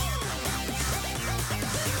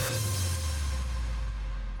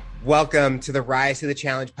Welcome to the Rise to the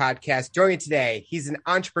Challenge podcast. Joining me today, he's an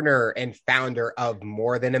entrepreneur and founder of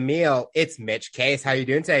More Than a Meal. It's Mitch Case. How are you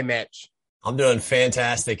doing today, Mitch? I'm doing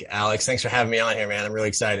fantastic, Alex. Thanks for having me on here, man. I'm really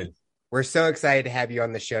excited. We're so excited to have you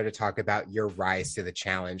on the show to talk about your rise to the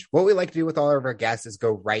challenge. What we like to do with all of our guests is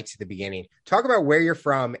go right to the beginning. Talk about where you're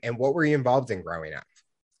from and what were you involved in growing up?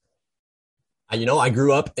 I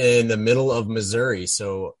grew up in the middle of Missouri.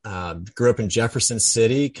 So grew up in Jefferson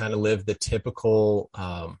City, kind of lived the typical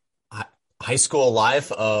high school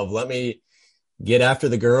life of let me get after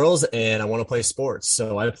the girls and I want to play sports.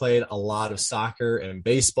 So I played a lot of soccer and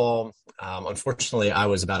baseball. Unfortunately, I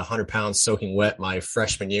was about 100 pounds soaking wet my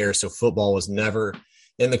freshman year. So football was never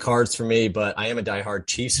in the cards for me, but I am a diehard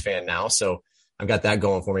Chiefs fan now. So I've got that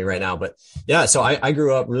going for me right now. But yeah, so I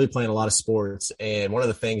grew up really playing a lot of sports. And one of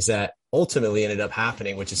the things that ultimately ended up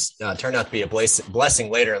happening, which is turned out to be a blessing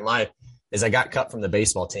later in life, is I got cut from the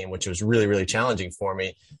baseball team, which was really, really challenging for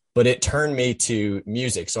me. But it turned me to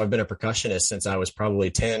music. So I've been a percussionist since I was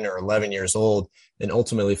probably 10 or 11 years old, and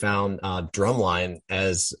ultimately found drumline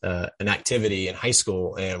as an activity in high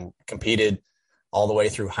school and competed all the way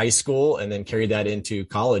through high school and then carried that into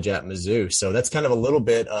college at Mizzou. So that's kind of a little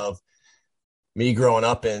bit of me growing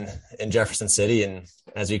up in Jefferson City. And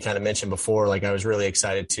as we kind of mentioned before, like I was really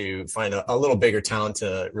excited to find a little bigger town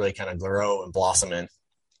to really kind of grow and blossom in.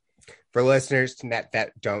 For listeners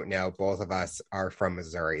that don't know, both of us are from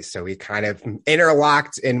Missouri. So we kind of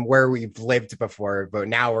interlocked in where we've lived before, but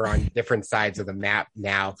now we're on different sides of the map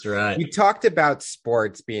now. That's right. You talked about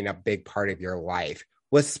sports being a big part of your life.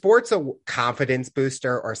 Was sports a confidence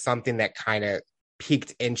booster or something that kind of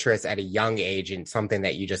piqued interest at a young age and something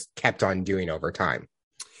that you just kept on doing over time?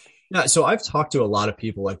 Yeah, so I've talked to a lot of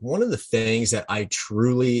people. Like one of the things that I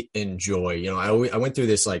truly enjoy, I went through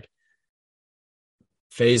this like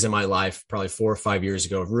phase in my life probably 4 or 5 years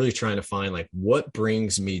ago of really trying to find like what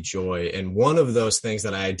brings me joy. And one of those things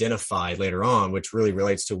that I identified later on, which really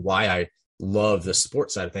relates to why I love the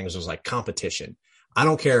sports side of things, was like competition. I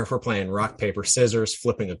don't care if we're playing rock, paper, scissors,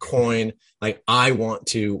 flipping a coin, like I want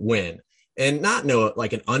to win. And not know it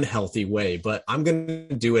like an unhealthy way, but I'm going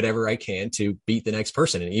to do whatever I can to beat the next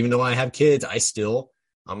person. And even though I have kids,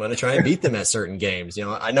 I'm going to try and beat them at certain games.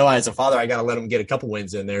 I know as a father, I got to let them get a couple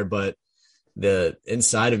wins in there, but the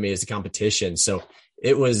inside of me is the competition. So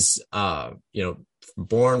it was,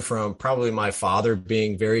 born from probably my father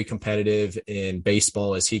being very competitive in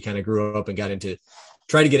baseball as he kind of grew up and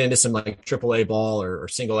tried to get into some like AAA ball or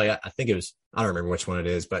single A. I think it was, I don't remember which one it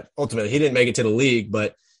is, but ultimately he didn't make it to the league,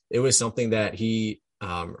 but it was something that he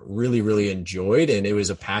really, really enjoyed. And it was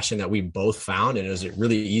a passion that we both found. And it was a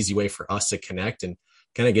really easy way for us to connect and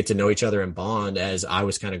kind of get to know each other and bond as I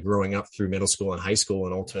was kind of growing up through middle school and high school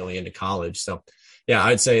and ultimately into college. So yeah,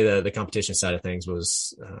 I'd say the competition side of things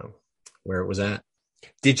was where it was at.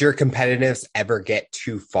 Did your competitiveness ever get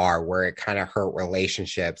too far where it kind of hurt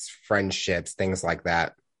relationships, friendships, things like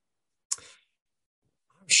that?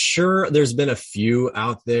 Sure, there's been a few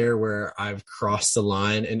out there where I've crossed the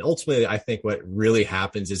line. And ultimately, I think what really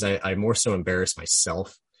happens is I more so embarrass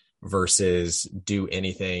myself versus do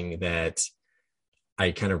anything that I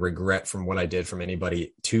kind of regret from what I did from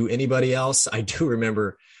anybody to anybody else. I do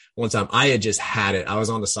remember one time I had just had it. I was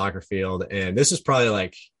on the soccer field, and this was probably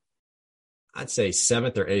like, I'd say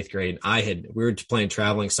 7th or 8th grade. We were playing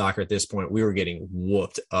traveling soccer at this point. We were getting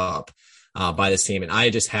whooped up by this team, and I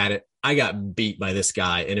had just had it. I got beat by this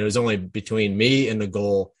guy, and it was only between me and the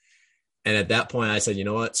goal. And at that point I said, you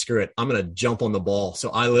know what, screw it. I'm going to jump on the ball.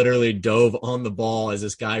 So I literally dove on the ball as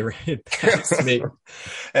this guy ran past me,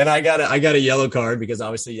 and I got a yellow card because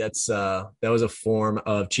obviously that was a form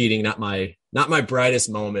of cheating. Not my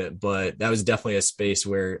brightest moment, but that was definitely a space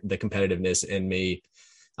where the competitiveness in me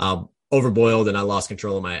overboiled and I lost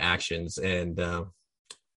control of my actions. And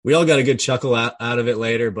we all got a good chuckle out of it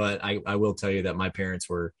later, but I will tell you that my parents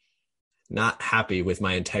were not happy with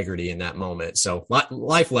my integrity in that moment. So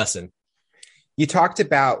life lesson. You talked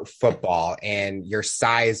about football and your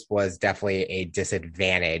size was definitely a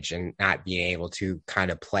disadvantage and not being able to kind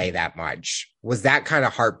of play that much. Was that kind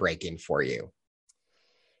of heartbreaking for you?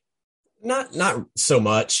 Not so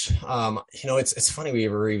much. It's funny we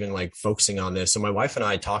were even like focusing on this. So my wife and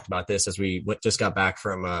I talked about this as we just got back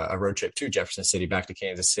from a road trip to Jefferson City, back to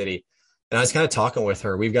Kansas City. And I was kind of talking with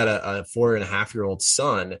her. We've got a 4.5-year-old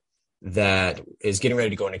son that is getting ready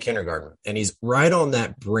to go into kindergarten. And he's right on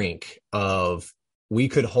that brink of, we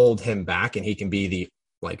could hold him back and he can be the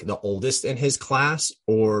oldest in his class,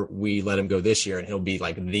 or we let him go this year and he'll be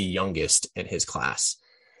like the youngest in his class.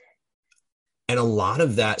 And a lot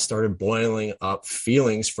of that started boiling up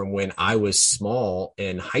feelings from when I was small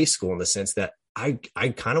in high school, in the sense that I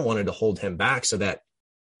kind of wanted to hold him back so that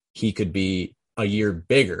he could be a year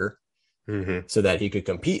bigger so that he could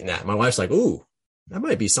compete in that. My wife's like, ooh, that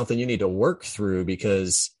might be something you need to work through,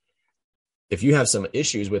 because if you have some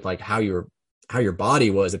issues with like how your body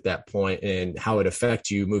was at that point and how it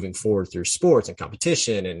affects you moving forward through sports and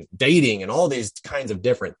competition and dating and all these kinds of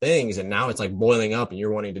different things, and now it's like boiling up and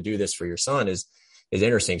you're wanting to do this for your son is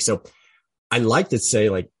interesting. So I like to say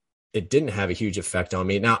like it didn't have a huge effect on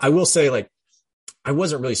me. Now I will say like I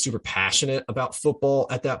wasn't really super passionate about football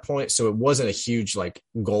at that point, so it wasn't a huge like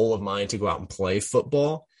goal of mine to go out and play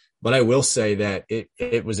football. But I will say that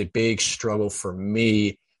it was a big struggle for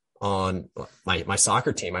me on my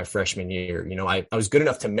soccer team my freshman year. You know, I was good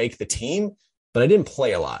enough to make the team, but I didn't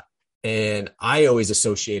play a lot. And I always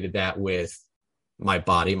associated that with my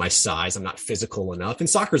body, my size. I'm not physical enough. And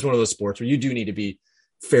soccer is one of those sports where you do need to be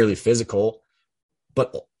fairly physical.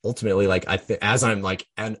 But ultimately, like as I'm like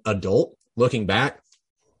an adult looking back,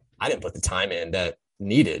 I didn't put the time in that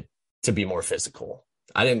needed to be more physical.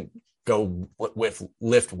 I didn't go with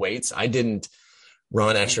lift weights. I didn't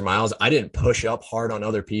run extra miles. I didn't push up hard on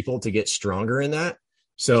other people to get stronger in that.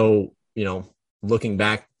 So, you know, looking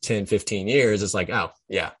back 10, 15 years, it's like, oh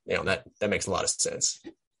yeah, you know, that makes a lot of sense.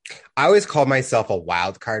 I always call myself a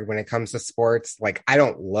wild card when it comes to sports. Like I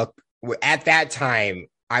don't look at that time,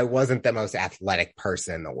 I wasn't the most athletic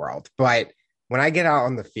person in the world, but when I get out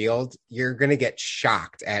on the field, you're going to get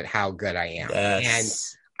shocked at how good I am.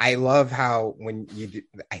 Yes. And I love how when you do,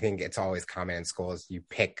 I think it's always common in schools, you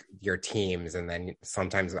pick your teams. And then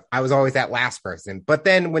sometimes I was always that last person. But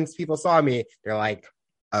then when people saw me, they're like,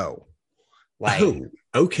 oh,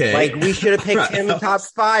 okay. Like we should have picked him top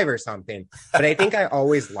 5 or something. But I think I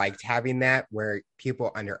always liked having that where people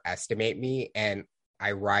underestimate me and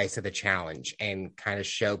I rise to the challenge and kind of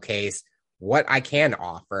showcase what I can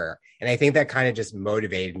offer. And I think that kind of just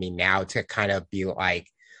motivated me now to kind of be like,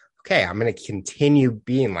 okay, I'm going to continue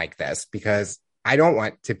being like this because I don't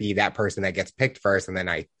want to be that person that gets picked first and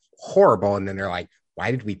then horrible. And then they're like, why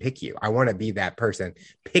did we pick you? I want to be that person.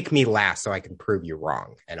 Pick me last so I can prove you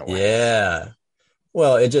wrong in a way. Yeah.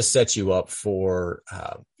 Well, it just sets you up for,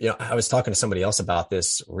 you know, I was talking to somebody else about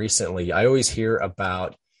this recently. I always hear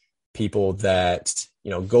about people that, you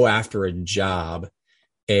know, go after a job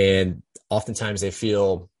and oftentimes they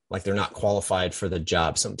feel like they're not qualified for the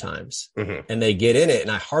job sometimes. And they get in it.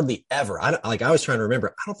 And I hardly ever, I was trying to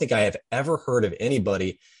remember, I don't think I have ever heard of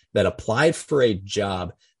anybody that applied for a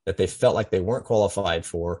job that they felt like they weren't qualified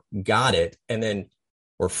for, got it, and then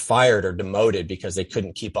were fired or demoted because they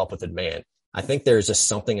couldn't keep up with the demand. I think there's just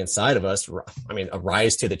something inside of us. I mean, a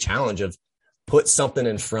rise to the challenge of put something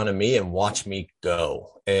in front of me and watch me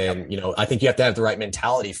go. And, you know, I think you have to have the right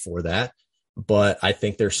mentality for that. But I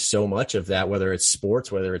think there's so much of that, whether it's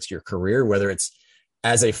sports, whether it's your career, whether it's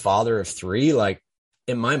as a father of 3, like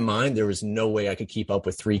in my mind, there was no way I could keep up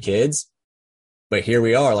with 3 kids. But here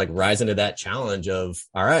we are, like rising to that challenge of,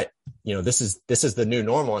 all right, you know, this is the new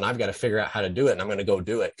normal and I've got to figure out how to do it. And I'm going to go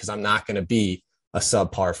do it because I'm not going to be a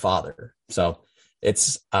subpar father. So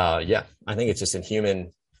it's, I think it's just in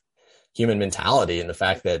human mentality and the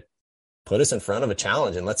fact that put us in front of a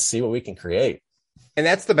challenge and let's see what we can create. And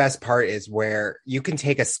that's the best part is where you can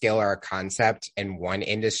take a skill or a concept in one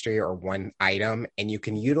industry or one item and you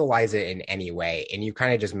can utilize it in any way. And you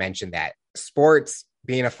kind of just mentioned that sports,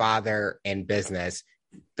 being a father, and business,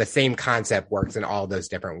 the same concept works in all those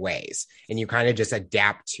different ways. And you kind of just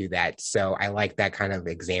adapt to that. So I like that kind of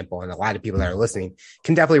example. And a lot of people that are listening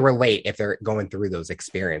can definitely relate if they're going through those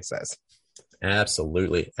experiences.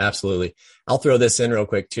 Absolutely. Absolutely. I'll throw this in real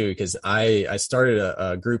quick too, because I started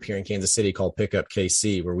a group here in Kansas City called Pickup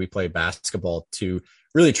KC, where we play basketball to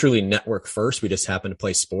really truly network first. We just happen to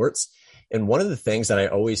play sports. And one of the things that I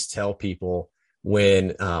always tell people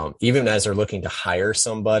when, even as they're looking to hire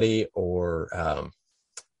somebody or,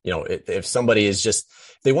 you know, if somebody is just,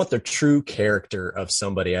 they want the true character of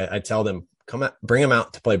somebody, I tell them, bring them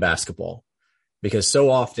out to play basketball. Because so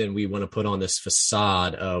often we want to put on this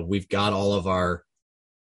facade of we've got all of our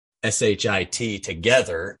SHIT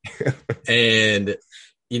together and,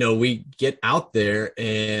 you know, we get out there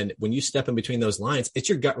and when you step in between those lines, it's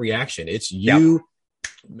your gut reaction. It's you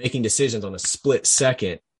making decisions on a split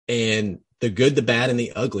second and the good, the bad, and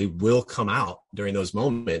the ugly will come out during those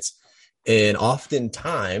moments. And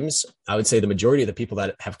oftentimes I would say the majority of the people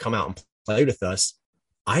that have come out and played with us,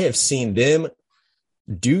 I have seen them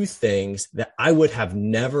do things that I would have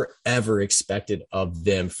never, ever expected of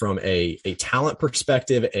them from a talent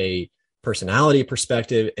perspective, a personality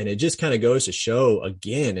perspective. And it just kind of goes to show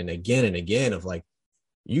again and again and again of like,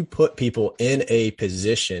 you put people in a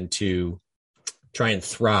position to try and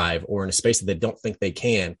thrive or in a space that they don't think they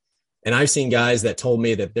can. And I've seen guys that told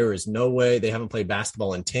me that there is no way, they haven't played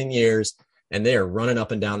basketball in 10 years and they are running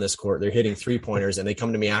up and down this court. They're hitting 3-pointers and they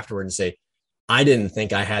come to me afterward and say, I didn't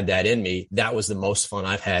think I had that in me. That was the most fun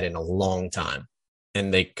I've had in a long time.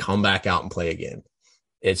 And they come back out and play again.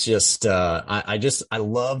 It's just, I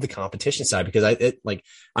love the competition side because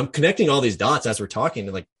I'm connecting all these dots as we're talking,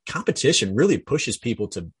 and like competition really pushes people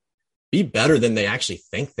to be better than they actually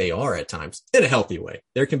think they are at times, in a healthy way.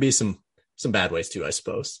 There can be some bad ways too, I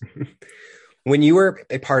suppose. When you were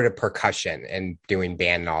a part of percussion and doing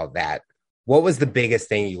band and all of that, what was the biggest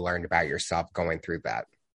thing you learned about yourself going through that?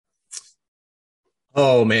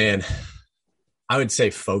 Oh man, I would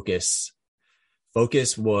say focus.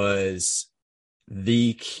 Focus was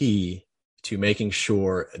the key to making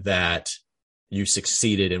sure that you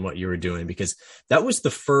succeeded in what you were doing, because that was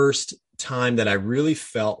the first time that I really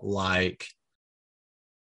felt like,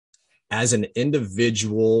 as an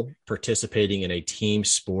individual participating in a team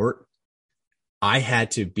sport, I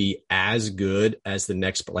had to be as good as the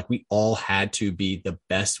next, like we all had to be the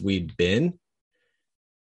best we'd been,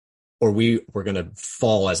 or we were going to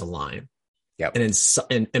fall as a line. Yep.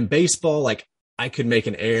 And in baseball, like I could make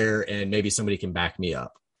an error and maybe somebody can back me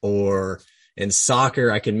up, or in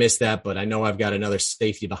soccer, I can miss that, but I know I've got another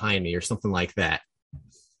safety behind me or something like that.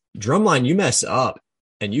 Drumline, you mess up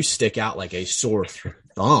and you stick out like a sore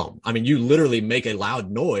thumb. I mean, you literally make a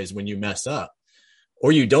loud noise when you mess up,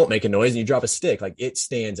 or you don't make a noise and you drop a stick. Like it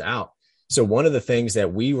stands out. So one of the things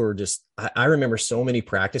that we were I remember so many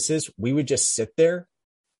practices, we would just sit there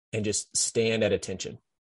and just stand at attention.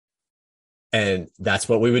 And that's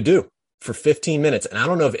what we would do for 15 minutes. And I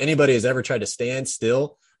don't know if anybody has ever tried to stand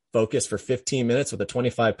still, focus for 15 minutes with a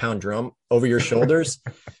 25-pound drum over your shoulders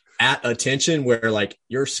at attention, where like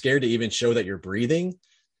you're scared to even show that you're breathing.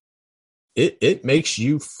 It makes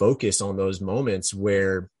you focus on those moments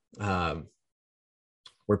where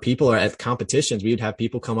people are at competitions. We would have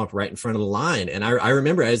people come up right in front of the line. And I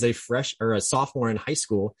remember as a sophomore in high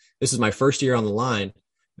school, this is my first year on the line.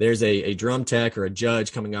 There's a drum tech or a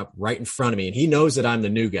judge coming up right in front of me, and he knows that I'm the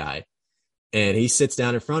new guy. And he sits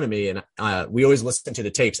down in front of me, and we always listen to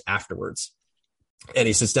the tapes afterwards. And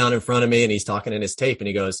he sits down in front of me and he's talking in his tape, and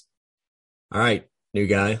he goes, all right, new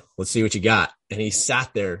guy, let's see what you got. And he sat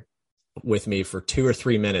there with me for 2 or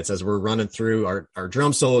 3 minutes as we're running through our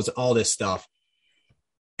drum solos, all this stuff.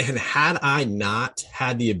 And had I not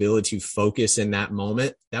had the ability to focus in that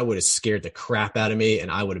moment, that would have scared the crap out of me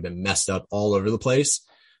and I would have been messed up all over the place.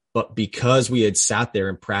 But because we had sat there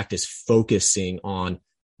and practiced focusing on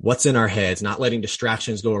what's in our heads, not letting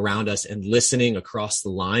distractions go around us, and listening across the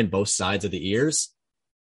line, both sides of the ears,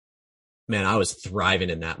 man, I was thriving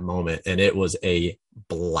in that moment, and it was a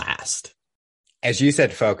blast. As you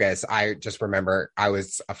said, focus, I just remember I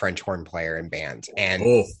was a French horn player in band,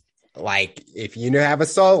 and like, if you have a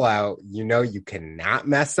solo, you cannot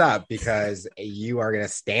mess up, because you are going to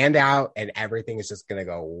stand out and everything is just going to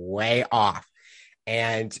go way off.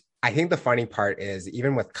 And I think the funny part is,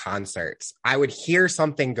 even with concerts, I would hear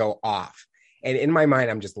something go off, and in my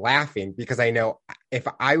mind, I'm just laughing, because I know if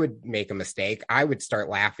I would make a mistake, I would start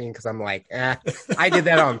laughing, because I'm like, I did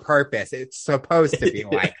that on purpose. It's supposed to be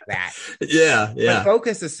like that. Yeah. But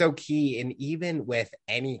focus is so key. And even with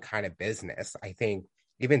any kind of business, I think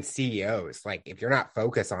even CEOs, like if you're not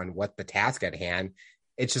focused on what the task at hand,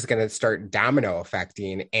 it's just going to start domino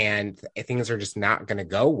affecting, and things are just not going to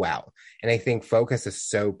go well. And I think focus is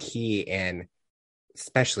so key, and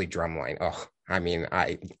especially drumline. Oh, I mean,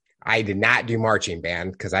 I did not do marching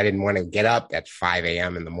band because I didn't want to get up at 5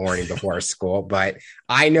 a.m. in the morning before school, but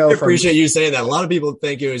I know. I appreciate you saying that. A lot of people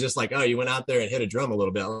think it was just like, oh, you went out there and hit a drum a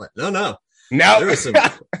little bit. I'm like, no. There was some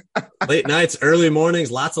late nights, early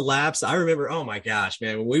mornings, lots of laps. I remember, oh my gosh,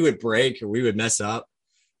 man, when we would break or we would mess up,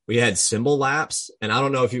 we had cymbal laps. And I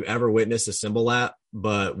don't know if you ever witnessed a cymbal lap,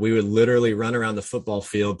 but we would literally run around the football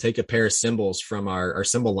field, take a pair of cymbals from our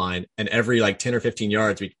cymbal line, and every like 10 or 15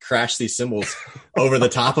 yards, we'd crash these cymbals over the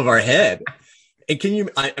top of our head. And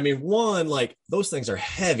I mean, one, like those things are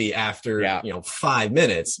heavy after, 5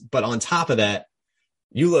 minutes, but on top of that,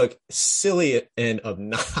 you look silly and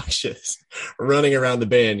obnoxious running around the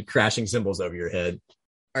band, crashing cymbals over your head.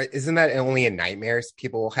 Isn't that only in nightmares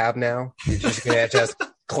people will have now? You're just going to just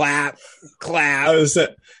clap.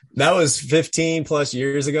 That was 15 plus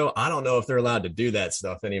years ago. I don't know if they're allowed to do that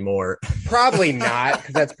stuff anymore. Probably not,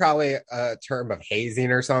 because that's probably a term of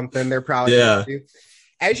hazing or something. They're probably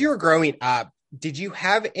As you were growing up, did you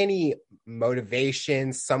have any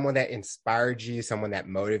motivation, someone that inspired you, someone that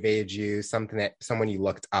motivated you, someone you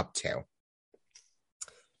looked up to?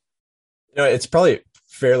 It's probably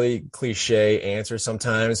fairly cliche answer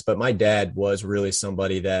sometimes, but my dad was really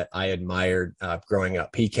somebody that I admired growing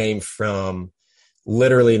up. He came from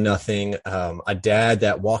literally nothing. A dad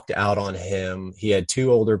that walked out on him. He had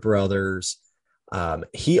two older brothers.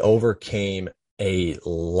 He overcame a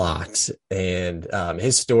lot, and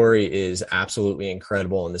his story is absolutely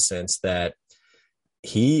incredible in the sense that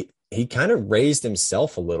he kind of raised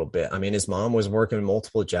himself a little bit. I mean, his mom was working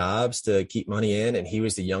multiple jobs to keep money in, and he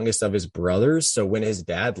was the youngest of his brothers. So when his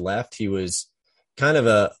dad left, he was kind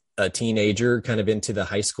of a teenager, kind of into the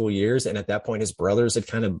high school years. And at that point, his brothers had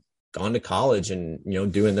kind of gone to college and,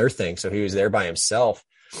 doing their thing. So he was there by himself,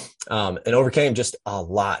 and overcame just a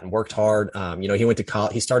lot and worked hard. He went to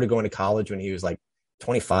college. He started going to college when he was like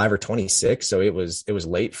 25 or 26. So it was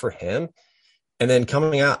late for him. And then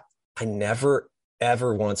coming out, I never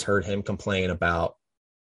ever once heard him complain about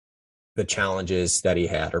the challenges that he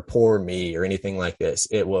had or poor me or anything like this.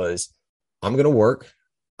 It was, I'm going to work.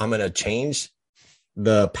 I'm going to change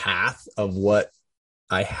the path of what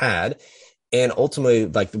I had. And ultimately,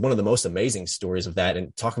 like one of the most amazing stories of that,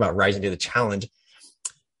 and talk about rising to the challenge,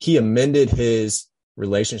 he amended his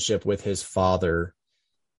relationship with his father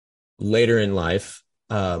later in life,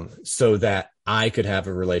 so that I could have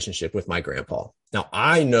a relationship with my grandpa. Now,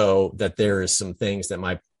 I know that there is some things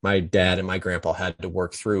that my dad and my grandpa had to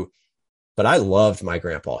work through, but I loved my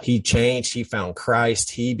grandpa. He changed. He found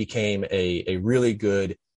Christ. He became a really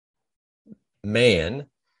good man.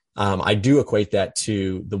 I do equate that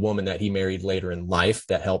to the woman that he married later in life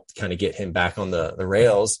that helped kind of get him back on the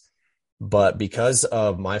rails. But because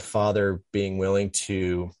of my father being willing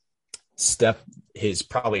to step his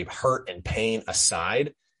probably hurt and pain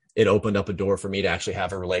aside, it opened up a door for me to actually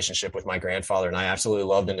have a relationship with my grandfather. And I absolutely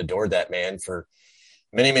loved and adored that man for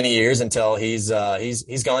many, many years until he's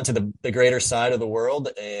gone to the greater side of the world.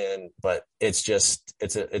 But I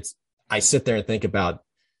sit there and think about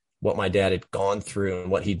what my dad had gone through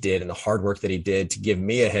and what he did and the hard work that he did to give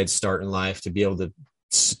me a head start in life, to be able to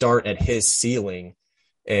start at his ceiling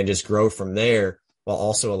and just grow from there, while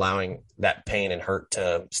also allowing that pain and hurt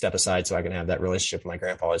to step aside so I can have that relationship with my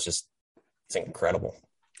grandpa. It's incredible.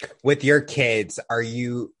 With your kids, are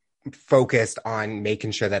you focused on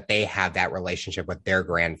making sure that they have that relationship with their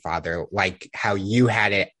grandfather, like how you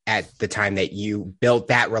had it at the time that you built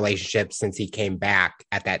that relationship? Since he came back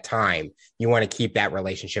at that time, you want to keep that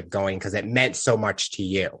relationship going because it meant so much to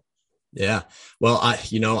you. Yeah. Well,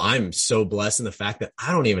 I'm so blessed in the fact that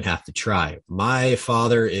I don't even have to try. My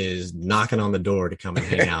father is knocking on the door to come and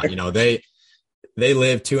hang out. They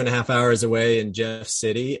live 2.5 hours away in Jeff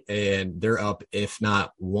City, and they're up, if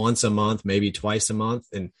not once a month, maybe twice a month.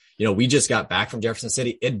 And, we just got back from Jefferson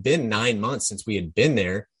City. It'd been 9 months since we had been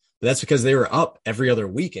there, but that's because they were up every other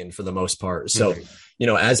weekend for the most part. So,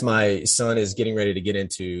 as my son is getting ready to get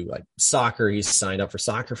into like soccer, he's signed up for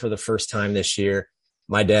soccer for the first time this year.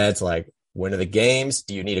 My dad's like, when are the games?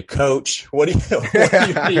 Do you need a coach? What do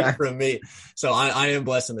you need from me? So I am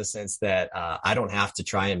blessed in the sense that I don't have to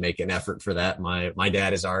try and make an effort for that. My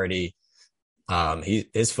dad is already,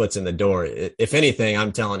 his foot's in the door. If anything,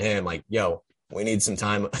 I'm telling him like, yo, we need some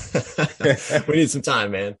time. We need some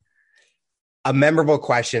time, man. A memorable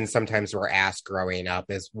question sometimes we're asked growing up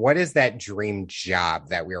is, what is that dream job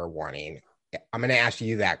that we were wanting? I'm going to ask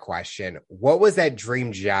you that question. What was that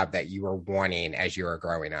dream job that you were wanting as you were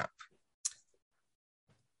growing up?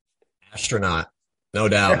 Astronaut. No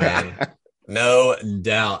doubt, man. No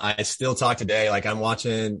doubt. I still talk today. Like I'm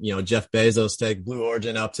watching, Jeff Bezos take Blue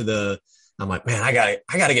Origin up to I'm like, man, I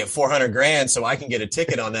gotta get $400,000 so I can get a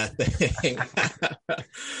ticket on that thing.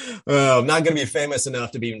 I'm not going to be famous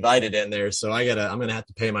enough to be invited in there. So I'm going to have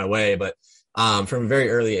to pay my way. But, from a very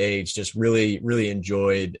early age, just really, really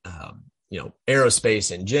enjoyed,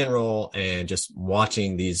 aerospace in general, and just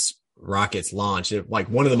watching these rockets launch. Like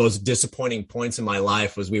one of the most disappointing points in my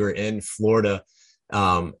life was we were in Florida,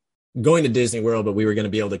 going to Disney World, but we were going to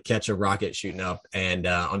be able to catch a rocket shooting up. And,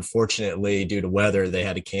 unfortunately, due to weather, they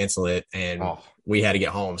had to cancel it and we had to get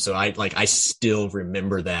home. So I still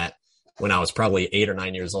remember that when I was probably 8 or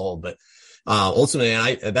 9 years old, but,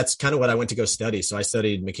 ultimately, that's kind of what I went to go study. So I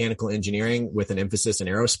studied mechanical engineering with an emphasis in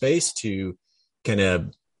aerospace to kind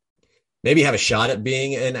of maybe have a shot at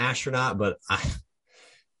being an astronaut, but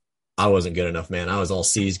I wasn't good enough, man. I was all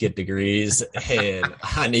C's, get degrees, and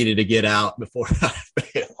I needed to get out before I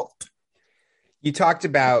failed. You talked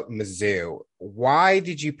about Mizzou. Why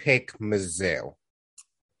did you pick Mizzou?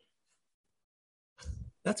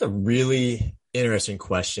 That's a really interesting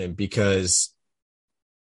question because,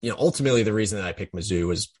 ultimately the reason that I picked Mizzou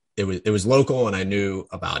was it was local and I knew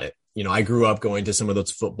about it. I grew up going to some of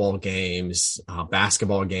those football games,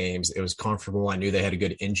 basketball games. It was comfortable. I knew they had a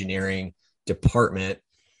good engineering department.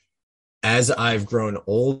 As I've grown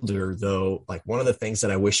older, though, like one of the things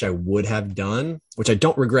that I wish I would have done, which I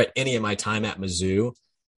don't regret any of my time at Mizzou,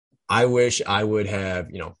 I wish I would have,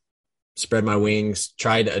 spread my wings,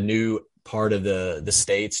 tried a new part of the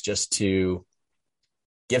states just to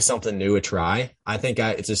give something new a try. I think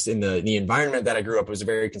it's just in the environment that I grew up, it was a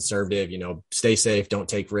very conservative, stay safe, don't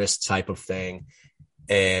take risks type of thing.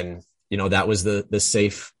 And, that was the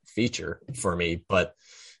safe feature for me. But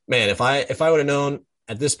man, if I would have known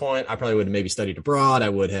at this point, I probably would have maybe studied abroad.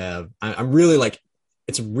 I'm really like,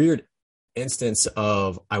 it's a weird instance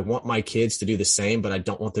of I want my kids to do the same, but I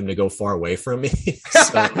don't want them to go far away from me.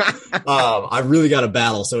 So I really got to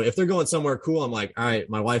battle. So if they're going somewhere cool, I'm like, all right,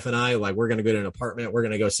 my wife and I, like, we're going to go to an apartment. We're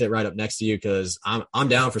going to go sit right up next to you because I'm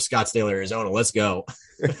down for Scottsdale, Arizona. Let's go.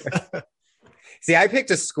 See, I picked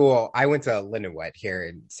a school. I went to Lindenwood here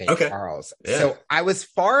in St. Charles. Yeah. So I was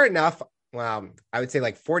far enough. Well, I would say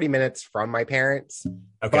like 40 minutes from my parents,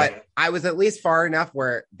 but I was at least far enough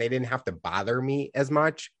where they didn't have to bother me as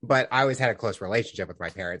much, but I always had a close relationship with my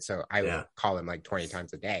parents. So I would call them like 20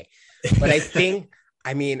 times a day. But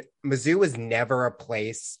Mizzou was never a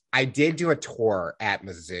place. I did do a tour at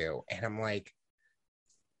Mizzou and I'm like,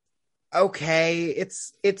 okay,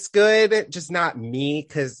 it's good. Just not me.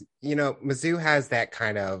 Cause Mizzou has that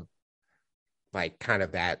kind of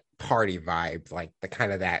that party vibe, like the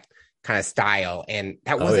kind of style. And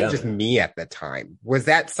that wasn't just me at the time. Was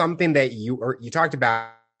that something that you talked about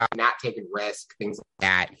not taking risks, things like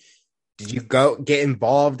that? Did you get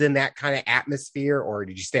involved in that kind of atmosphere or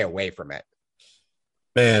did you stay away from it?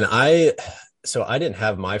 Man, I didn't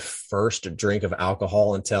have my first drink of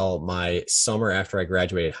alcohol until my summer after I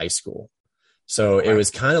graduated high school. So it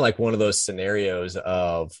was kind of like one of those scenarios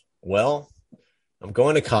of, well, I'm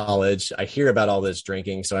going to college. I hear about all this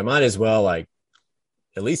drinking, so I might as well at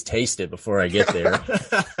least taste it before I get there.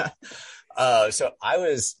 So I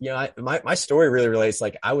was, my story really relates.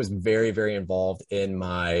 Like I was very, very involved in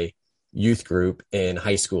my youth group in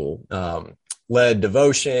high school, led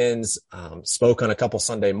devotions, spoke on a couple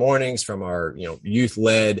Sunday mornings from our, youth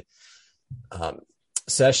led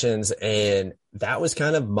sessions. And that was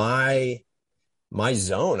kind of my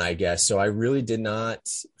zone, I guess. So I really did not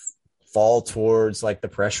fall towards like the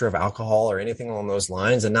pressure of alcohol or anything along those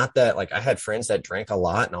lines. And not that like I had friends that drank a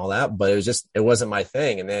lot and all that, but it wasn't my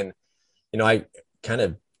thing. And then, I kind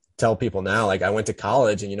of tell people now, like I went to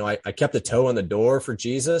college and, I kept a toe in the door for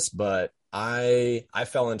Jesus, but I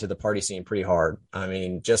fell into the party scene pretty hard. I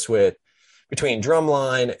mean, just between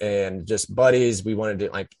Drumline and just buddies, we wanted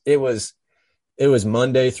to it was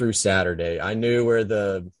Monday through Saturday. I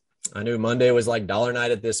knew Monday was like dollar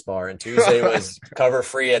night at this bar and Tuesday was cover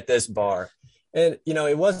free at this bar. And,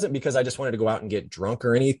 it wasn't because I just wanted to go out and get drunk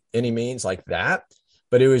or any means like that,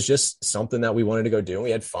 but it was just something that we wanted to go do. And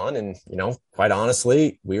we had fun. And, quite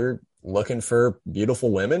honestly, we were looking for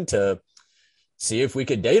beautiful women to see if we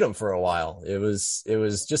could date them for a while. It was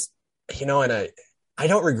just, and I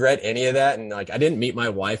don't regret any of that. And like, I didn't meet my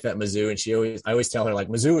wife at Mizzou and I always tell her like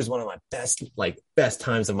Mizzou was one of my best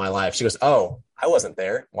times of my life. She goes, "Oh, I wasn't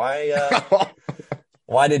there. Why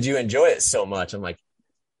did you enjoy it so much?" I'm like,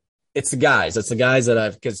 it's the guys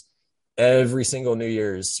that because every single New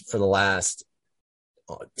Year's for the last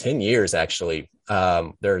 10 years, actually,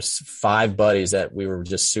 there's 5 buddies that we were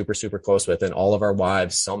just super, super close with. And all of our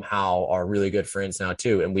wives somehow are really good friends now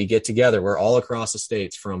too. And we get together. We're all across the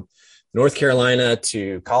states from North Carolina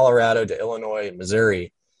to Colorado to Illinois,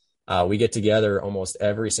 Missouri. We get together almost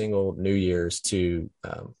every single New Year's to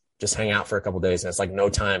just hang out for a couple of days. And it's like no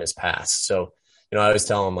time has passed. So, I always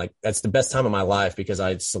tell them like, that's the best time of my life because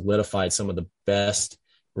I solidified some of the best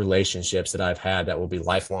relationships that I've had that will be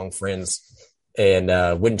lifelong friends and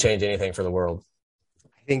wouldn't change anything for the world.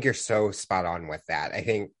 I think you're so spot on with that. I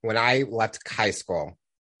think when I left high school,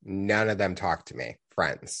 none of them talked to me,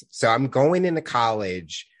 friends. So I'm going into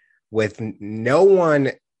college with no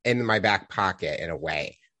one in my back pocket in a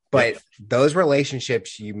way, but those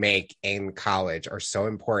relationships you make in college are so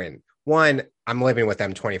important. One, I'm living with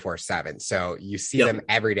them 24/7. So you see them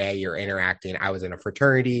every day, you're interacting. I was in a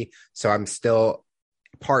fraternity, so I'm still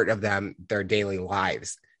part of their daily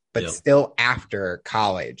lives, but still after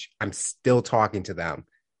college, I'm still talking to them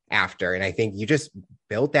after. And I think you just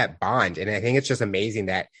built that bond. And I think it's just amazing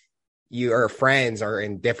that your friends are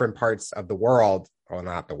in different parts of the world. Well,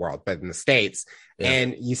 not the world, but in the States. Yeah.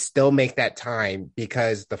 And you still make that time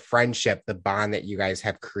because the friendship, the bond that you guys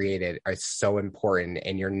have created are so important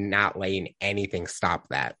and you're not letting anything stop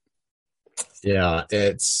that. Yeah,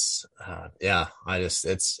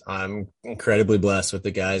 I'm incredibly blessed with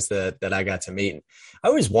the guys that I got to meet. I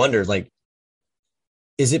always wondered, like,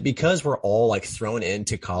 Is it because we're all like thrown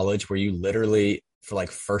into college where you literally, for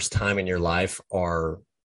like first time in your life, are,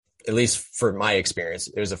 at least for my experience,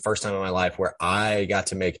 it was the first time in my life where I got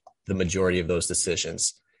to make the majority of those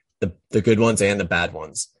decisions, the good ones and the bad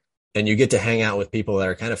ones. And you get to hang out with people that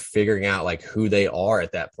are kind of figuring out like who they are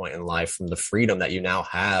at that point in life, from the freedom that you now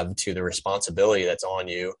have to the responsibility that's on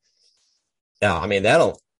you. Yeah, I mean,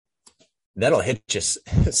 that'll hit you,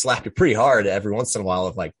 slap you pretty hard every once in a while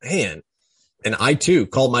of like, man. And I too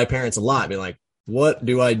called my parents a lot, being like, what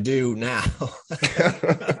do I do now?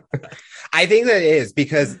 I think that it is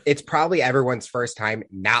because it's probably everyone's first time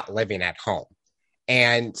not living at home.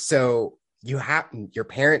 And so your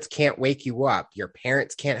parents can't wake you up. Your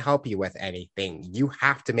parents can't help you with anything. You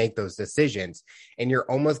have to make those decisions, and you're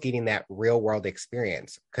almost getting that real world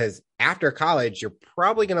experience, because after college, you're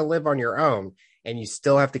probably going to live on your own and you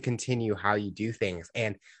still have to continue how you do things.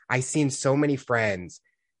 And I've seen so many friends,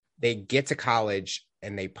 they get to college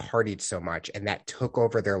and they partied so much, and that took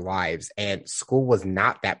over their lives, and school was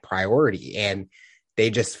not that priority, and they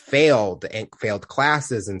just failed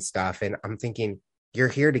classes and stuff. And I'm thinking, you're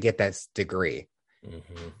here to get this degree.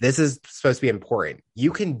 Mm-hmm. This is supposed to be important.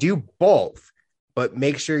 You can do both, but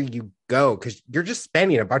make sure you go, because you're just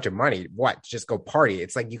spending a bunch of money. What? Just go party.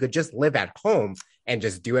 It's like you could just live at home and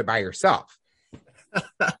just do it by yourself.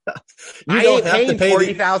 I ain't paying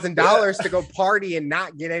 $40,000 to go party and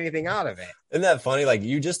not get anything out of it. Isn't that funny? Like,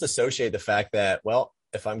 you just associate the fact that, well,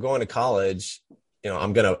 if I'm going to college,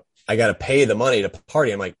 I got to pay the money to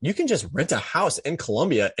party. I'm like, you can just rent a house in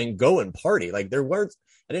Columbia and go and party. Like, I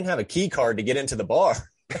didn't have a key card to get into the bar.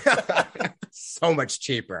 So much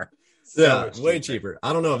cheaper. Way cheaper.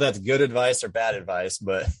 I don't know if that's good advice or bad advice,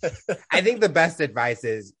 but I think the best advice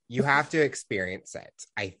is you have to experience it.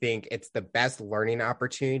 I think it's the best learning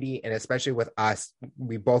opportunity. And especially with us,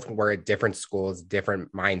 we both were at different schools,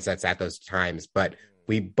 different mindsets at those times, but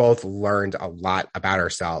we both learned a lot about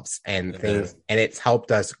ourselves and things, and it's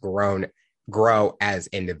helped us grow as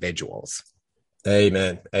individuals.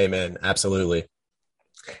 Amen. Absolutely.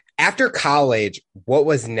 After college, what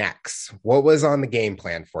was next? What was on the game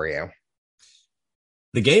plan for you?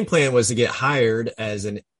 The game plan was to get hired as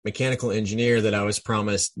a mechanical engineer that I was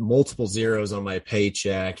promised multiple zeros on my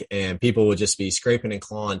paycheck, and people would just be scraping and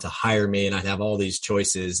clawing to hire me, and I'd have all these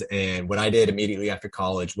choices. And what I did immediately after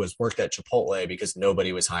college was worked at Chipotle, because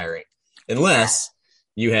nobody was hiring unless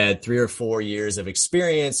you had 3 or 4 years of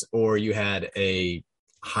experience or you had a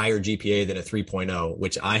higher GPA than a 3.0,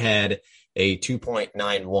 which I had a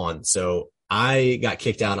 2.91. So I got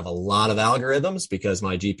kicked out of a lot of algorithms because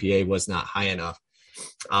my GPA was not high enough.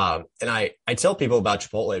 And I tell people about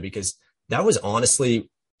Chipotle because that was honestly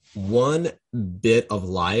one bit of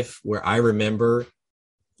life where I remember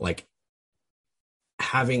like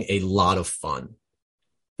having a lot of fun.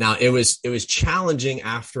 Now it was challenging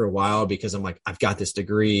after a while because I'm like, I've got this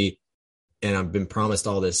degree and I've been promised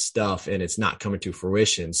all this stuff and it's not coming to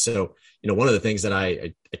fruition. So, one of the things that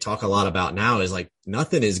I talk a lot about now is like,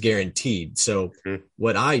 nothing is guaranteed. So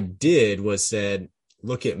what I did was said,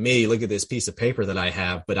 look at me, look at this piece of paper that I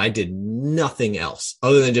have, but I did nothing else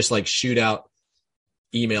other than just like shoot out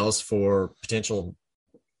emails for potential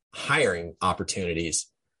hiring opportunities.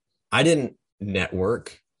 I didn't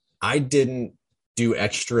network. I didn't do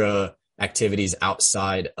extra activities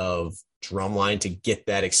outside of Drumline to get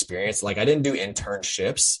that experience. Like, I didn't do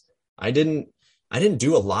internships. I didn't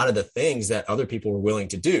do a lot of the things that other people were willing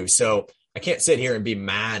to do. So I can't sit here and be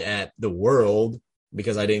mad at the world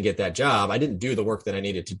because I didn't get that job. I didn't do the work that I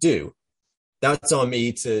needed to do. That's on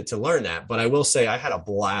me to learn that. But I will say I had a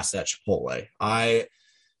blast at Chipotle. I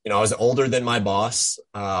was older than my boss.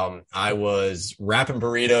 I was wrapping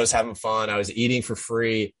burritos, having fun. I was eating for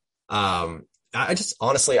free. I just,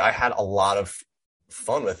 honestly, I had a lot of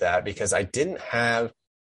fun with that because I didn't have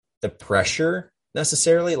the pressure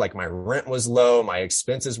necessarily. Like, my rent was low. My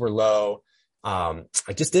expenses were low. I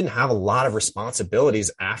just didn't have a lot of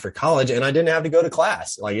responsibilities after college, and I didn't have to go to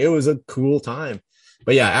class. Like, it was a cool time.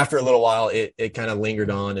 But yeah, after a little while, it kind of lingered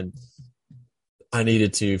on, and I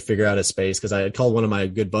needed to figure out a space because I had called one of my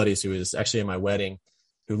good buddies who was actually at my wedding,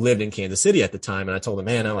 who lived in Kansas City at the time. And I told him,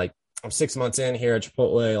 man, I'm 6 months in here at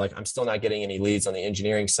Chipotle. Like, I'm still not getting any leads on the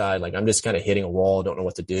engineering side. Like, I'm just kind of hitting a wall. Don't know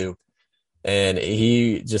what to do. And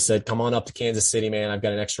he just said, come on up to Kansas City, man. I've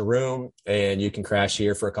got an extra room and you can crash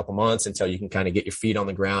here for a couple months until you can kind of get your feet on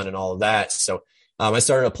the ground and all of that. So I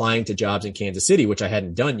started applying to jobs in Kansas City, which I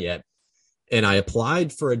hadn't done yet. And I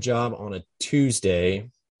applied for a job on a Tuesday.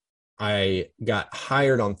 I got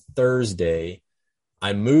hired on Thursday.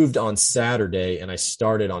 I moved on Saturday and I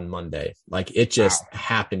started on Monday. Like, it just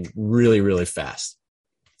happened really, really fast.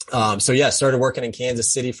 So yeah, started working in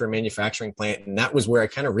Kansas City for a manufacturing plant. And that was where I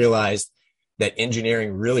kind of realized that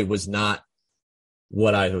engineering really was not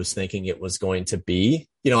what I was thinking it was going to be.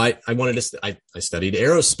 You know, I wanted to, I studied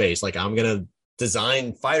aerospace. Like I'm going to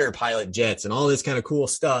design fighter pilot jets and all this kind of cool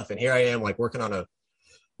stuff. And here I am like working on a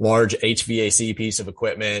large HVAC piece of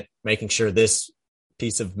equipment, making sure this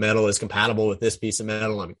piece of metal is compatible with this piece of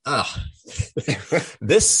metal. I mean,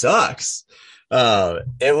 this sucks.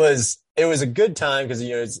 It was a good time because,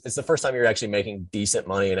 you know, it's the first time you're actually making decent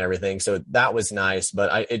money and everything. So that was nice,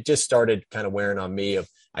 but it just started kind of wearing on me.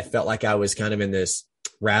 I felt like I was kind of in this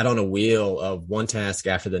rat on a wheel of one task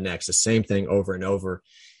after the next, the same thing over and over.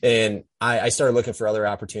 And I started looking for other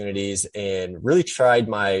opportunities and really tried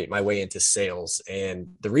my way into sales.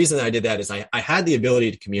 And the reason I did that is I had the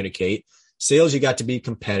ability to communicate. Sales, you got to be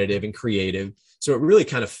competitive and creative. So it really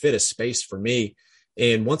kind of fit a space for me.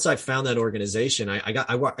 And once I found that organization, I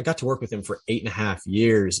got to work with them for 8.5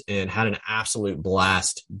 years and had an absolute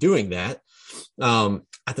blast doing that.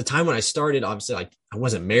 At the time when I started, obviously, I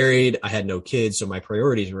wasn't married. I had no kids. So my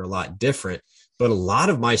priorities were a lot different. But a lot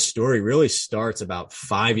of my story really starts about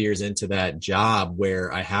 5 years into that job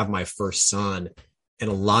where I have my first son and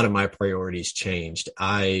a lot of my priorities changed.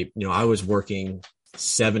 I was working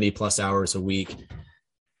 70 plus hours a week,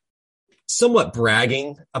 somewhat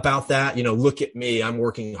bragging about that. You know, look at me, I'm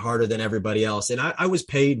working harder than everybody else. And I was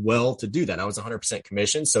paid well to do that. I was 100%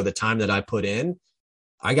 commission. So the time that I put in,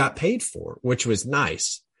 I got paid for, which was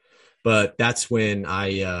nice. But that's when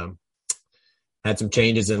I had some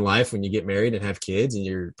changes in life when you get married and have kids and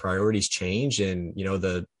your priorities change. And, you know,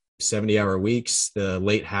 the 70-hour weeks, the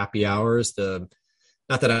late happy hours,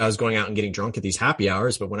 not that I was going out and getting drunk at these happy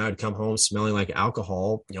hours, but when I would come home smelling like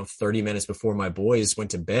alcohol, you know, 30 minutes before my boys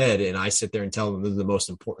went to bed and I sit there and tell them this is the most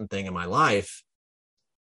important thing in my life,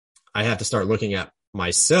 I have to start looking at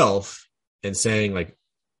myself and saying, like,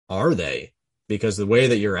 are they? Because the way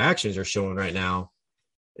that your actions are showing right now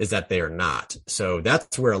is that they are not. So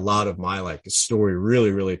that's where a lot of my like story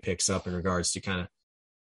really, really picks up in regards to kind of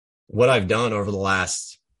what I've done over the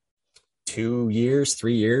last 2 years,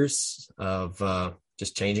 3 years of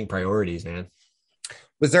just changing priorities, man.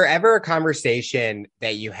 Was there ever a conversation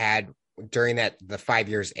that you had during the 5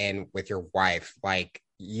 years in with your wife, like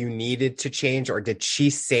you needed to change, or did she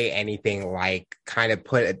say anything like kind of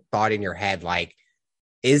put a thought in your head, like,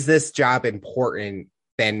 is this job important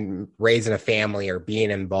than raising a family or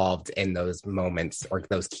being involved in those moments or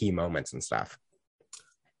those key moments and stuff?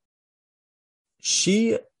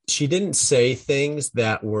 She didn't say things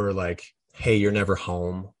that were like, hey, you're never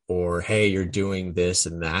home, or hey, you're doing this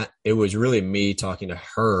and that. It was really me talking to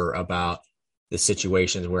her about the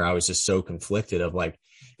situations where I was just so conflicted of like,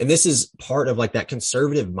 and this is part of like that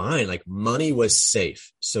conservative mind, like money was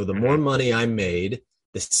safe. So the more money I made,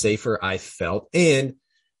 the safer I felt. And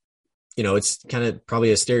you know, it's kind of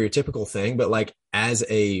probably a stereotypical thing, but like as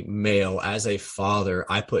a male, as a father,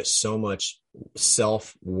 I put so much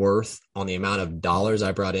self-worth on the amount of dollars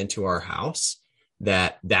I brought into our house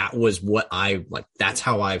that was what I like. That's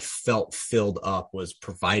how I felt filled up, was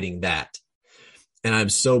providing that. And I'm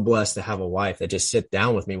so blessed to have a wife that just sit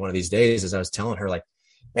down with me one of these days, as I was telling her, like,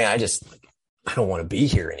 man, I don't want to be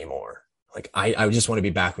here anymore. Like, I just want to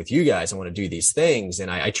be back with you guys. I want to do these things.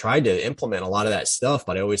 And I tried to implement a lot of that stuff,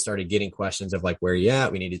 but I always started getting questions of like, where are you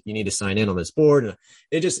at? You need to sign in on this board. And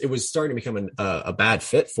it was starting to become a bad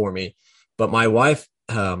fit for me. But my wife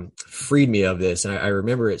freed me of this. And I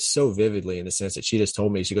remember it so vividly in the sense that she just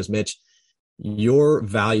told me, she goes, Mitch, your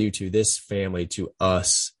value to this family, to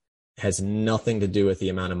us, has nothing to do with the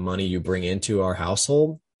amount of money you bring into our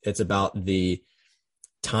household. It's about the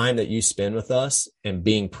time that you spend with us and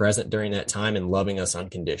being present during that time and loving us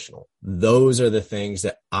unconditional. Those are the things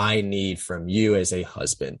that I need from you as a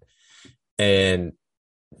husband. And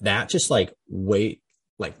that just like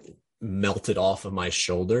melted off of my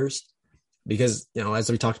shoulders, because, you know,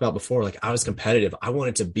 as we talked about before, like I was competitive. I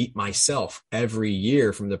wanted to beat myself every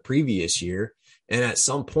year from the previous year. And at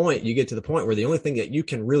some point you get to the point where the only thing that you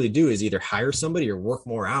can really do is either hire somebody or work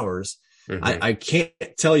more hours. Mm-hmm. I can't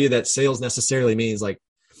tell you that sales necessarily means like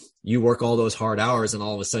you work all those hard hours and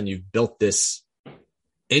all of a sudden you've built this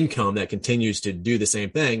income that continues to do the same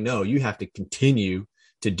thing. No, you have to continue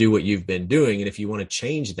to do what you've been doing. And if you want to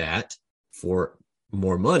change that for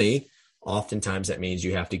more money, oftentimes that means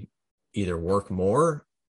you have to either work more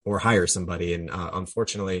or hire somebody. And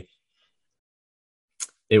unfortunately,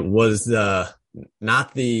 it was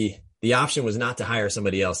not the option was not to hire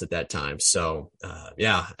somebody else at that time. So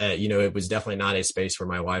it was definitely not a space where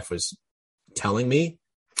my wife was telling me,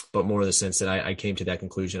 but more in the sense that I came to that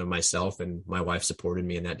conclusion of myself, and my wife supported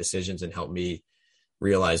me in that decisions and helped me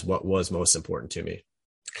realize what was most important to me.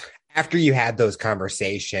 After you had those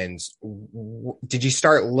conversations, did you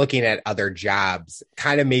start looking at other jobs,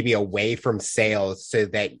 kind of maybe away from sales, so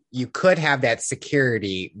that you could have that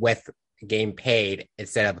security with getting paid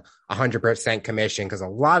instead of 100% commission? Because a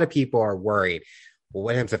lot of people are worried, well,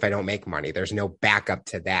 what happens if I don't make money? There's no backup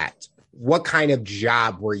to that. What kind of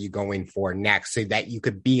job were you going for next so that you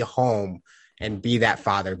could be home and be that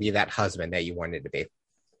father, be that husband that you wanted to be?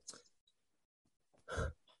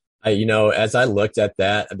 As I looked at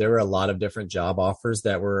that, there were a lot of different job offers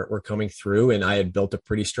that were coming through, and I had built a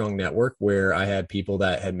pretty strong network where I had people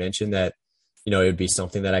that had mentioned that, it would be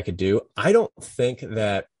something that I could do. I don't think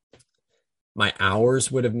that my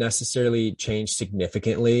hours would have necessarily changed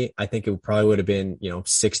significantly. I think it probably would have been,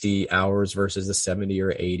 60 hours versus the 70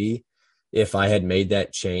 or 80 if I had made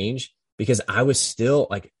that change, because I was still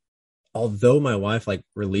like, although my wife like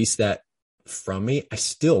released that from me, I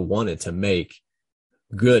still wanted to make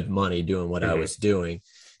good money doing what I was doing.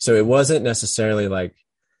 So it wasn't necessarily like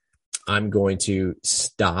I'm going to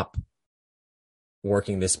stop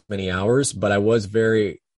working this many hours, but I was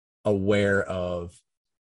very aware of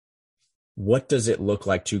what does it look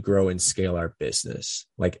like to grow and scale our business.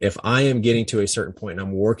 Like if I am getting to a certain point and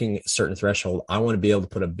I'm working a certain threshold, I want to be able to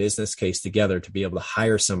put a business case together to be able to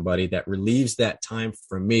hire somebody that relieves that time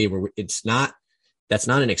from me, where that's not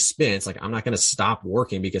an expense. Like I'm not going to stop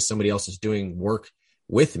working because somebody else is doing work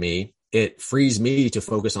with me. It frees me to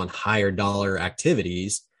focus on higher dollar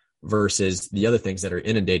activities versus the other things that are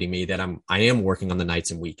inundating me that I am working on the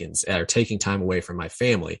nights and weekends that are taking time away from my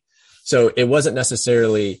family. So it wasn't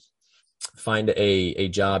necessarily find a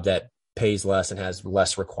job that pays less and has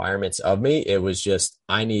less requirements of me. It was just,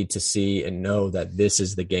 I need to see and know that this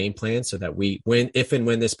is the game plan so that if and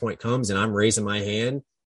when this point comes and I'm raising my hand,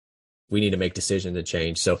 we need to make decisions to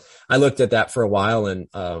change. So I looked at that for a while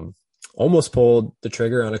and, almost pulled the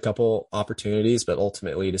trigger on a couple opportunities, but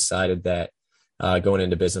ultimately decided that going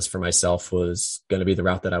into business for myself was going to be the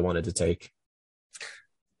route that I wanted to take.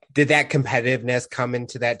 Did that competitiveness come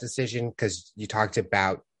into that decision? Because you talked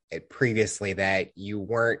about it previously that you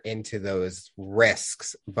weren't into those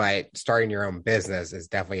risks, but starting your own business is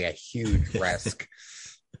definitely a huge risk.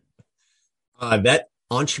 That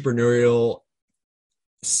entrepreneurial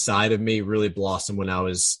side of me really blossomed when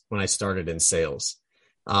I started in sales.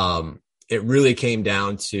 It really came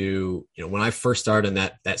down to, when I first started in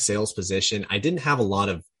that sales position, I didn't have a lot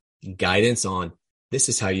of guidance on this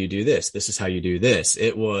is how you do this. This is how you do this.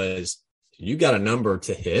 It was, you got a number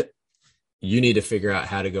to hit. You need to figure out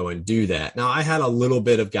how to go and do that. Now I had a little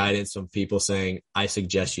bit of guidance from people saying, I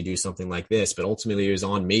suggest you do something like this, but ultimately it was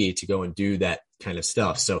on me to go and do that kind of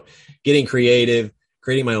stuff. So getting creative,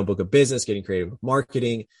 creating my own book of business, getting creative with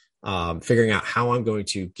marketing, figuring out how I'm going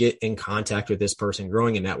to get in contact with this person,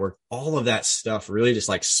 growing a network, all of that stuff really just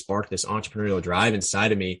like sparked this entrepreneurial drive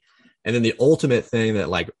inside of me. And then the ultimate thing that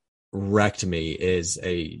like wrecked me is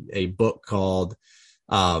a book called,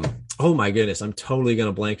 oh my goodness, I'm totally going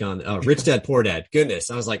to blank on Rich Dad, Poor Dad.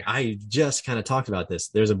 Goodness. I was like, I just kind of talked about this.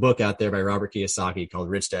 There's a book out there by Robert Kiyosaki called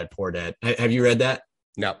Rich Dad, Poor Dad. Have you read that?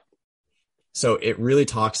 No. So it really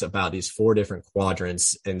talks about these 4 different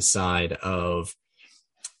quadrants inside of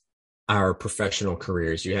our professional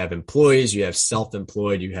careers. You have employees, you have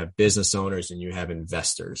self-employed, you have business owners, and you have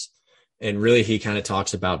investors. And really, he kind of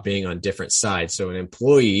talks about being on different sides. So an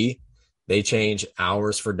employee, they change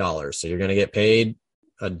hours for dollars. So you're going to get paid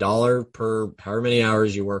 $1 per however many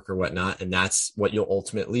hours you work or whatnot. And that's what you'll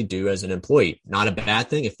ultimately do as an employee. Not a bad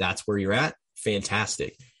thing. If that's where you're at,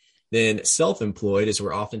 fantastic. Then self-employed is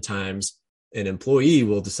where oftentimes an employee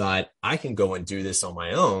will decide, I can go and do this on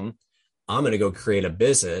my own. I'm going to go create a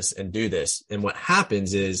business and do this. And what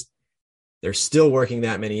happens is they're still working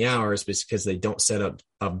that many hours because they don't set up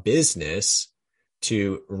a business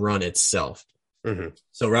to run itself. Mm-hmm.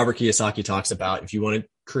 So Robert Kiyosaki talks about if you want to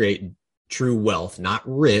create true wealth, not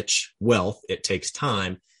rich wealth, it takes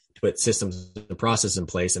time to put systems and process in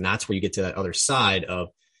place. And that's where you get to that other side of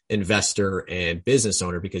investor and business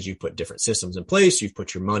owner, because you've put different systems in place. You've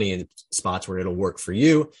put your money in spots where it'll work for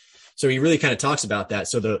you. So he really kind of talks about that.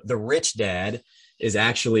 So the rich dad is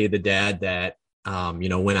actually the dad that,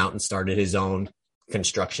 went out and started his own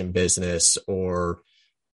construction business, or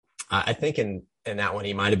I think in that one,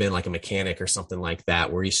 he might've been like a mechanic or something like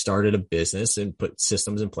that, where he started a business and put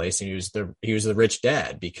systems in place. And he was the rich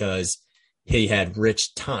dad because he had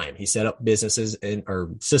rich time. He set up businesses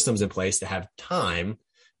or systems in place to have time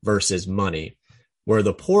versus money, where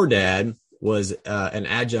the poor dad was an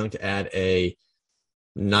adjunct at a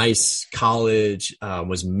nice college,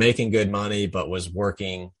 was making good money, but was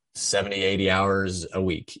working 70, 80 hours a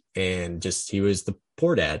week. And he was the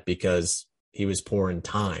poor dad because he was poor in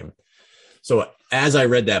time. So as I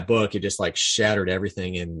read that book, it just like shattered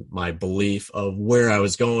everything in my belief of where I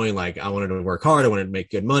was going. Like I wanted to work hard. I wanted to make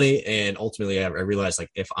good money. And ultimately I realized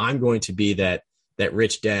like, if I'm going to be that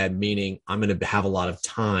rich dad, meaning I'm going to have a lot of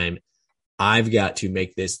time, I've got to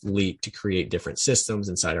make this leap to create different systems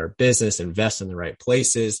inside our business, invest in the right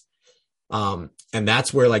places. And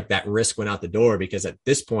that's where like that risk went out the door, because at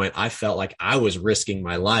this point I felt like I was risking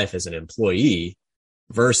my life as an employee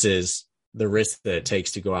versus the risk that it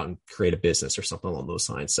takes to go out and create a business or something along those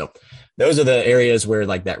lines. So those are the areas where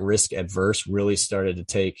like that risk adverse really started to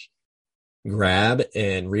take grab,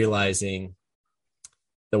 and realizing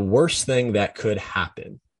the worst thing that could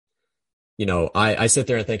happen. You know, I sit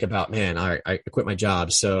there and think about, man, I quit my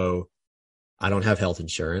job, so I don't have health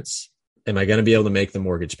insurance. Am I going to be able to make the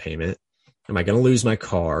mortgage payment? Am I going to lose my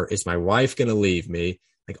car? Is my wife going to leave me?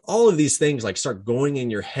 Like all of these things like start going in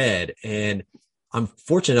your head. And I'm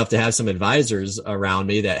fortunate enough to have some advisors around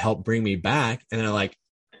me that help bring me back. And they're like,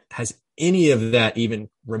 has any of that even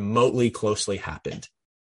remotely closely happened?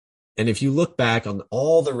 And if you look back on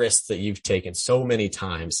all the risks that you've taken so many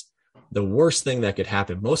times, the worst thing that could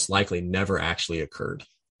happen most likely never actually occurred.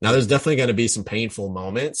 Now, there's definitely going to be some painful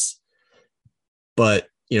moments, but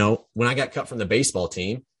you know, when I got cut from the baseball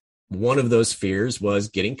team, one of those fears was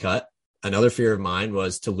getting cut. Another fear of mine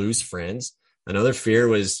was to lose friends. Another fear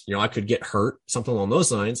was, you know, I could get hurt, something along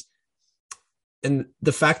those lines. And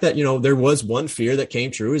the fact that, you know, there was one fear that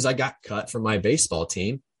came true is I got cut from my baseball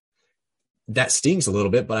team. That stings a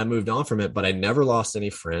little bit, but I moved on from it. But I never lost any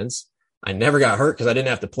friends. I never got hurt because I didn't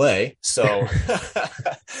have to play. So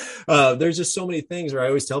there's just so many things where I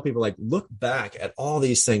always tell people, like, look back at all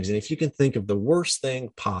these things. And if you can think of the worst thing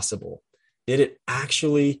possible, did it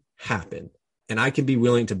actually happen? And I can be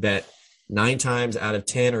willing to bet 9 times out of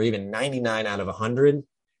 10, or even 99 out of 100,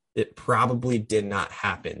 it probably did not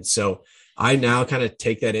happen. So I now kind of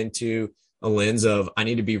take that into a lens of, I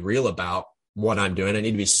need to be real about what I'm doing. I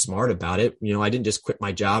need to be smart about it. You know, I didn't just quit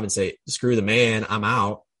my job and say, screw the man, I'm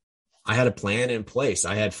out. I had a plan in place.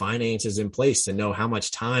 I had finances in place to know how much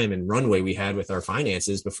time and runway we had with our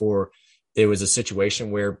finances before it was a situation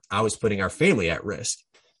where I was putting our family at risk.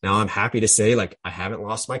 Now I'm happy to say, like, I haven't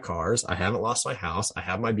lost my cars. I haven't lost my house. I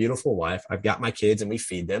have my beautiful wife. I've got my kids and we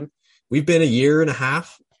feed them. We've been 1.5 years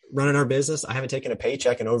running our business. I haven't taken a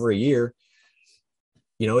paycheck in over a year.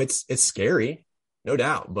 You know, it's scary, no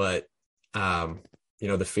doubt. But, you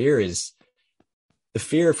know, the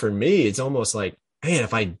fear for me, it's almost like, man,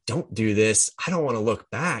 if I don't do this, I don't want to look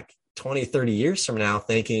back 20, 30 years from now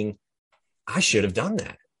thinking I should have done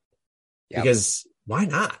that. Yep. Because why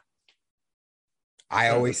not? I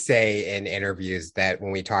always say in interviews that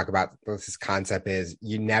when we talk about this concept is,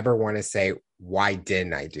 you never want to say, why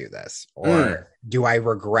didn't I do this? Or do I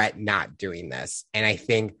regret not doing this? And I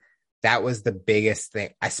think that was the biggest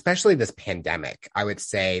thing, especially this pandemic. I would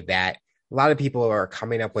say that a lot of people are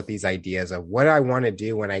coming up with these ideas of what I want to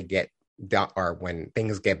do when I get done, or when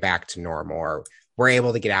things get back to normal, or we're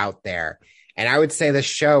able to get out there. And I would say the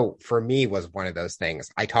show for me was one of those things.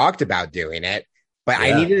 I talked about doing it, but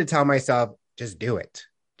I needed to tell myself, just do it.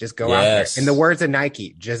 Just go out there. In the words of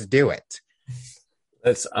Nike, just do it.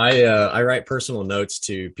 I write personal notes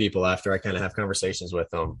to people after I kind of have conversations with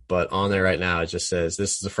them, but on there right now, it just says,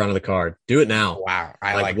 this is the front of the card. Do it now. Wow.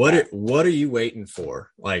 I like what are you waiting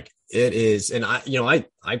for? Like, it is. And I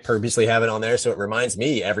purposely have it on there. So it reminds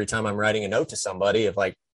me every time I'm writing a note to somebody of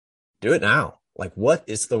like, do it now. Like, what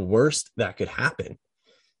is the worst that could happen?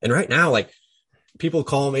 And right now, like, people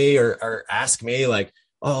call me or ask me like,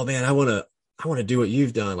 oh man, I want to do what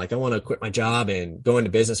you've done. Like, I want to quit my job and go into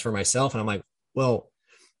business for myself. And I'm like, well,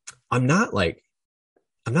 I'm not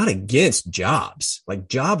against jobs. Like,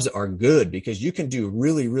 jobs are good because you can do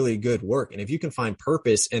really, really good work. And if you can find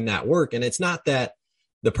purpose in that work, and it's not that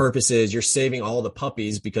the purpose is you're saving all the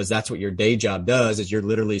puppies because that's what your day job does, is you're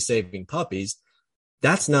literally saving puppies.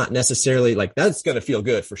 That's not necessarily like, that's going to feel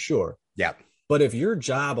good for sure. Yeah. But if your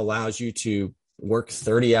job allows you to work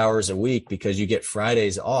 30 hours a week because you get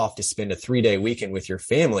Fridays off to spend a 3-day weekend with your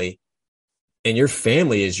family, and your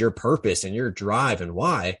family is your purpose and your drive and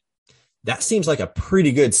why, that seems like a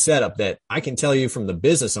pretty good setup that I can tell you from the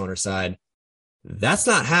business owner side, that's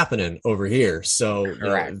not happening over here. So you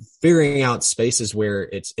know, figuring out spaces where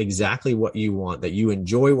it's exactly what you want, that you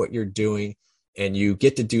enjoy what you're doing and you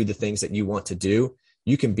get to do the things that you want to do,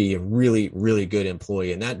 you can be a really, really good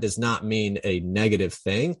employee. And that does not mean a negative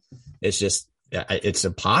thing. It's just, it's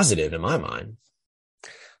a positive in my mind.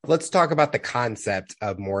 Let's talk about the concept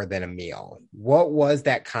of More Than a Meal. What was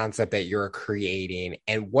that concept that you're creating,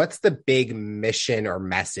 and what's the big mission or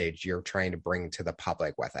message you're trying to bring to the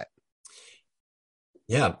public with it?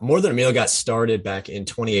 Yeah, More Than a Meal got started back in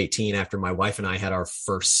 2018 after my wife and I had our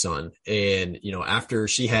first son. And, after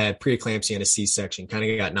she had preeclampsia and a C-section, kind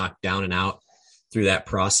of got knocked down and out through that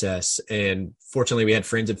process. And fortunately, we had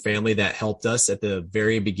friends and family that helped us at the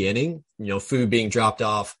very beginning, food being dropped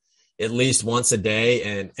off at least once a day.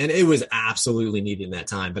 And it was absolutely needed in that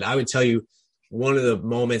time. But I would tell you, one of the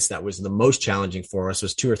moments that was the most challenging for us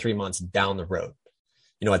was 2 or 3 months down the road.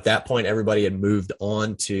 At that point, everybody had moved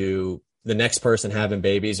on to the next person having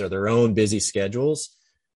babies or their own busy schedules.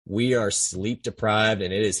 We are sleep deprived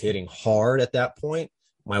and it is hitting hard at that point.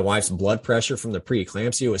 My wife's blood pressure from the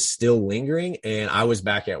preeclampsia was still lingering and I was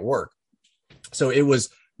back at work. So it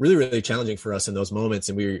was really, really challenging for us in those moments.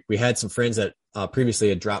 And we had some friends that previously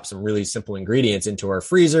had dropped some really simple ingredients into our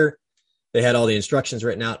freezer. They had all the instructions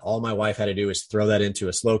written out. All my wife had to do was throw that into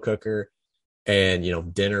a slow cooker. And,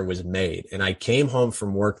 dinner was made. And I came home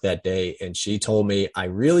from work that day and she told me, I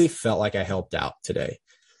really felt like I helped out today.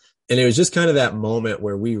 And it was just kind of that moment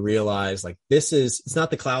where we realized like, it's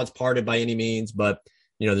not the clouds parted by any means, but,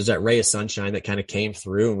 there's that ray of sunshine that kind of came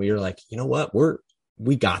through and we were like, you know what,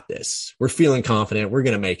 we got this. We're feeling confident. We're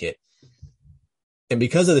going to make it. And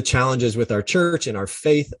because of the challenges with our church and our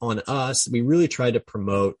faith on us, we really tried to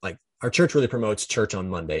promote, like our church really promotes church on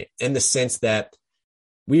Monday in the sense that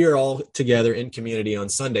we are all together in community on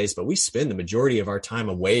Sundays, but we spend the majority of our time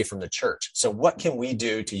away from the church. So what can we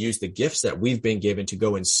do to use the gifts that we've been given to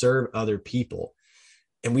go and serve other people?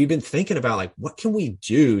 And we've been thinking about like, what can we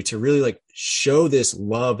do to really like show this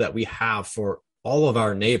love that we have for all of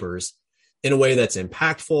our neighbors in a way that's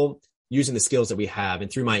impactful using the skills that we have.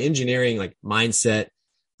 And through my engineering, like mindset,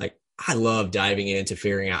 like I love diving into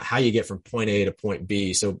figuring out how you get from point A to point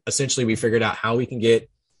B. So essentially we figured out how we can get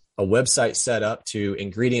a website set up to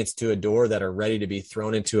ingredients to a door that are ready to be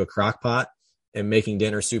thrown into a crock pot and making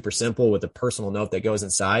dinner super simple with a personal note that goes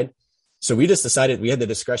inside. So we just decided we had the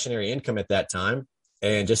discretionary income at that time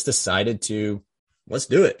and just decided to let's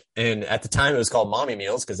do it. And at the time it was called Mommy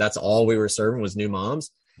Meals because that's all we were serving was new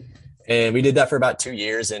moms. And we did that for about 2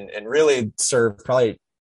 years and really served probably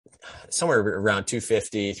somewhere around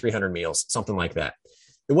 250, 300 meals, something like that.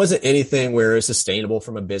 It wasn't anything where it was sustainable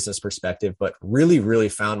from a business perspective, but really, really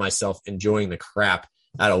found myself enjoying the crap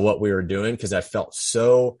out of what we were doing because I felt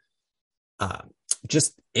so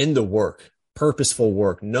just in the work, purposeful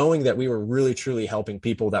work, knowing that we were really, truly helping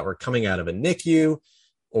people that were coming out of a NICU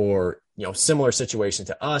or, similar situation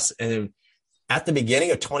to us. And then at the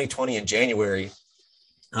beginning of 2020 in January,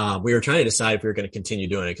 we were trying to decide if we were going to continue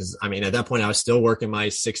doing it. Because, at that point, I was still working my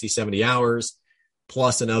 60, 70 hours.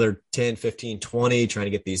 Plus another 10, 15, 20, trying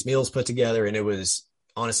to get these meals put together. And it was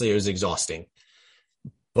exhausting.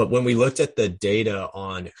 But when we looked at the data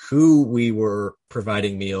on who we were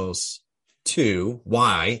providing meals to,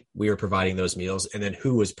 why we were providing those meals, and then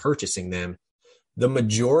who was purchasing them, the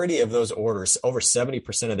majority of those orders, over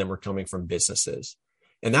 70% of them were coming from businesses.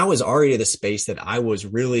 And that was already the space that I was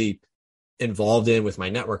really involved in with my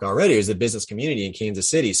network already, as the business community in Kansas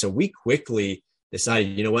City. So we quickly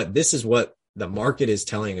decided, this is what the market is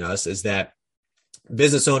telling us is that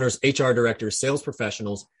business owners, HR directors, sales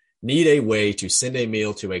professionals need a way to send a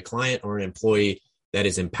meal to a client or an employee that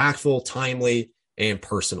is impactful, timely, and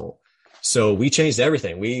personal. So we changed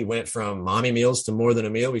everything. We went from Mommy Meals to More Than a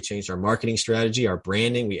Meal. We changed our marketing strategy, our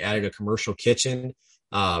branding. We added a commercial kitchen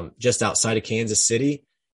just outside of Kansas City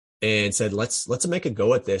and said, let's make a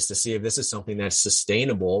go at this to see if this is something that's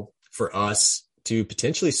sustainable for us to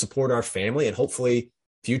potentially support our family and hopefully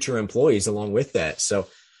future employees along with that. So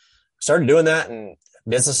started doing that and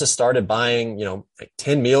businesses started buying, like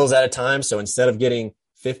 10 meals at a time. So instead of getting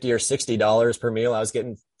 $50 or $60 per meal, I was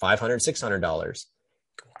getting $500, $600.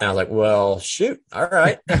 And I was like, well, shoot. All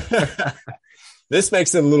right. This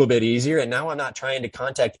makes it a little bit easier. And now I'm not trying to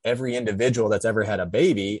contact every individual that's ever had a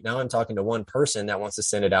baby. Now I'm talking to one person that wants to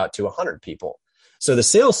send it out to 100 people. So the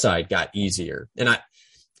sales side got easier. And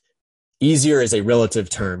easier is a relative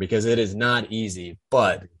term because it is not easy,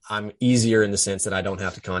 but I'm easier in the sense that I don't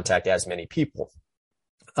have to contact as many people.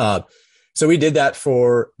 So we did that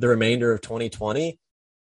for the remainder of 2020.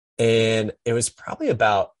 And it was probably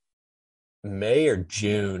about May or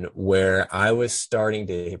June where I was starting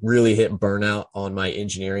to really hit burnout on my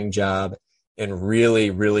engineering job and really,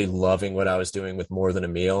 really loving what I was doing with More Than a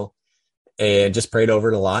Meal. And just prayed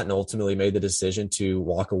over it a lot and ultimately made the decision to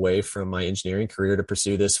walk away from my engineering career to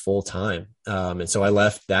pursue this full time. And so I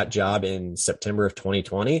left that job in September of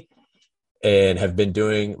 2020 and have been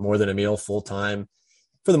doing More Than a Meal full time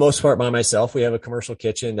for the most part by myself. We have a commercial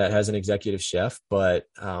kitchen that has an executive chef, but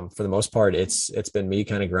for the most part, it's been me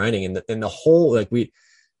kind of grinding and the whole, like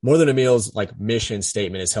More Than a Meal's like mission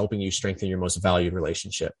statement is helping you strengthen your most valued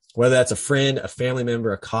relationship. Whether that's a friend, a family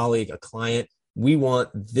member, a colleague, a client, we want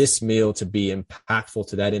this meal to be impactful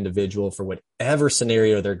to that individual for whatever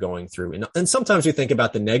scenario they're going through. And sometimes we think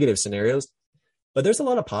about the negative scenarios, but there's a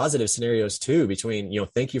lot of positive scenarios too between,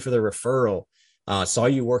 thank you for the referral. Saw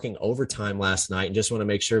you working overtime last night and just want to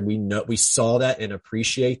make sure we saw that and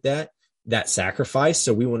appreciate that sacrifice.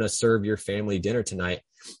 So we want to serve your family dinner tonight.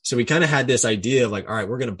 So we kind of had this idea of like, all right,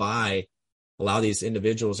 we're going to allow these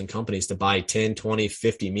individuals and companies to buy 10, 20,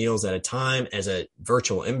 50 meals at a time as a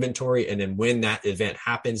virtual inventory. And then when that event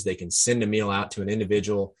happens, they can send a meal out to an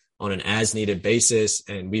individual on an as needed basis.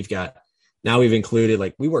 And we've included,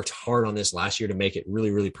 like, we worked hard on this last year to make it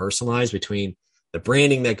really, really personalized, between the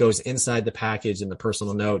branding that goes inside the package and the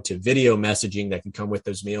personal note, to video messaging that can come with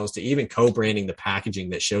those meals, to even co-branding the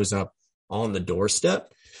packaging that shows up on the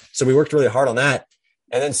doorstep. So we worked really hard on that.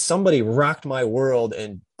 And then somebody rocked my world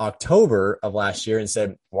in October of last year and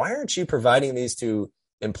said, why aren't you providing these to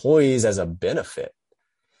employees as a benefit?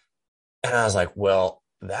 And I was like, well,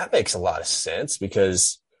 that makes a lot of sense,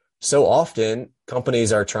 because so often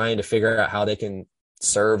companies are trying to figure out how they can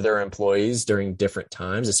serve their employees during different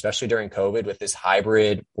times, especially during COVID with this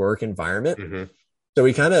hybrid work environment. Mm-hmm. So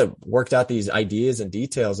we kind of worked out these ideas and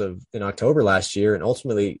details in October last year. And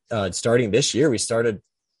ultimately, starting this year, we started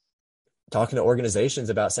talking to organizations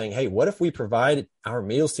about saying, hey, what if we provide our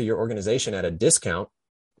meals to your organization at a discount?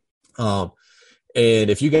 And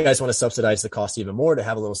if you guys want to subsidize the cost even more to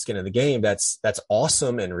have a little skin in the game, that's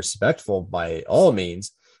awesome and respectful by all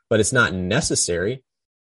means, but it's not necessary.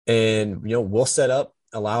 And, we'll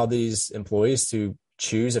allow these employees to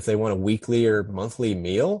choose if they want a weekly or monthly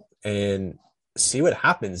meal and see what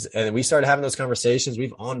happens. And we started having those conversations.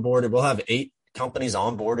 We've onboarded, we'll have 8 companies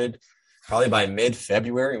onboarded probably by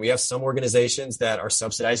mid-February. We have some organizations that are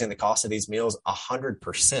subsidizing the cost of these meals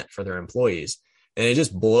 100% for their employees. And it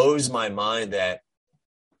just blows my mind that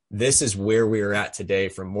this is where we are at today,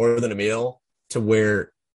 from More Than a Meal to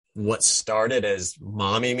where what started as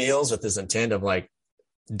mommy meals with this intent of like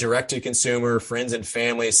direct to consumer, friends and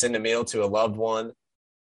family, send a meal to a loved one,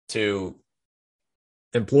 to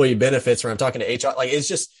employee benefits, where I'm talking to HR. Like,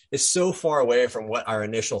 it's so far away from what our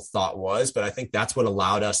initial thought was. But I think that's what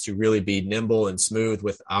allowed us to really be nimble and smooth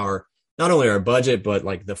with not only our budget, but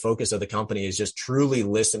like the focus of the company is just truly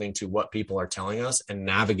listening to what people are telling us and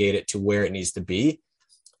navigate it to where it needs to be.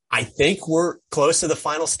 I think we're close to the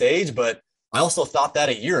final stage, but I also thought that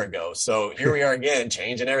a year ago. So here we are again,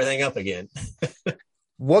 changing everything up again.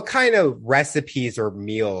 What kind of recipes or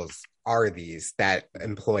meals are these that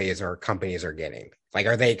employees or companies are getting? Like,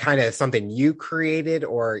 are they kind of something you created,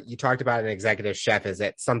 or you talked about an executive chef? Is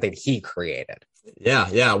it something he created?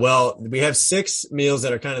 Yeah. Well, we have 6 meals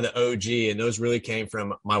that are kind of the OG, and those really came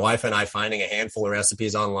from my wife and I finding a handful of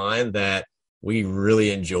recipes online that we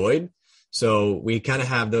really enjoyed. So we kind of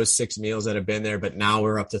have those 6 meals that have been there, but now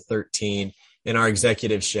we're up to 13. And our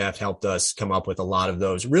executive chef helped us come up with a lot of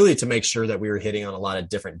those, really to make sure that we were hitting on a lot of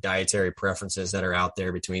different dietary preferences that are out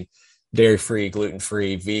there between dairy-free,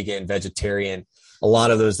 gluten-free, vegan, vegetarian, a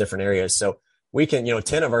lot of those different areas. So we can,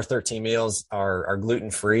 10 of our 13 meals are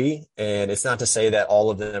gluten-free. And it's not to say that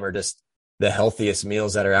all of them are just the healthiest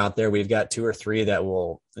meals that are out there. We've got 2 or 3 that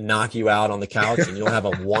will knock you out on the couch and you'll have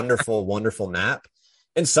a wonderful, wonderful nap.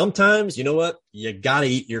 And sometimes, you know what? You got to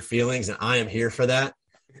eat your feelings, and I am here for that.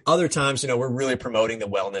 Other times, we're really promoting the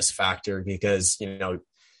wellness factor, because,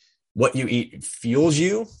 what you eat fuels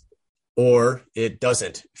you or it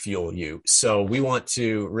doesn't fuel you. So we want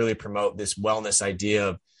to really promote this wellness idea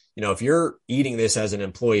of, if you're eating this as an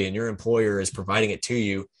employee and your employer is providing it to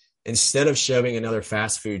you, instead of shoving another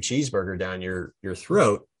fast food cheeseburger down your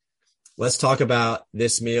throat, let's talk about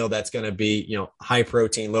this meal that's going to be, high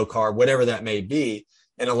protein, low carb, whatever that may be,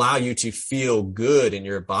 and allow you to feel good in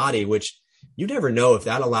your body, which you never know if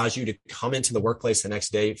that allows you to come into the workplace the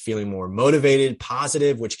next day feeling more motivated,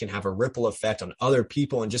 positive, which can have a ripple effect on other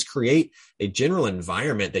people and just create a general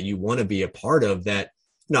environment that you want to be a part of. That,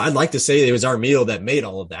 I'd like to say it was our meal that made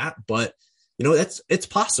all of that, but it's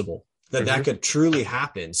possible that that could truly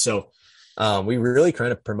happen. So we really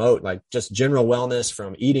kind of promote like just general wellness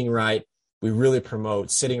from eating right. We really promote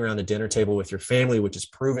sitting around the dinner table with your family, which is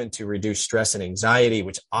proven to reduce stress and anxiety,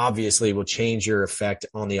 which obviously will change your effect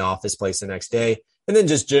on the office place the next day. And then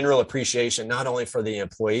just general appreciation, not only for the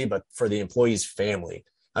employee, but for the employee's family.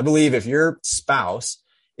 I believe if your spouse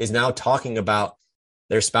is now talking about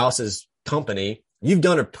their spouse's company, you've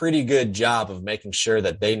done a pretty good job of making sure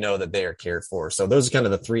that they know that they are cared for. So those are kind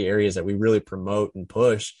of the 3 areas that we really promote and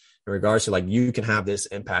push in regards to, like, you can have this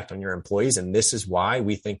impact on your employees. And this is why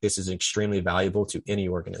we think this is extremely valuable to any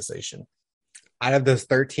organization. Out of those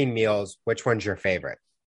 13 meals, which one's your favorite?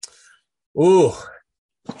 Ooh,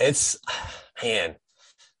 it's, man,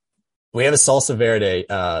 we have a salsa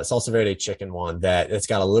verde chicken one that it's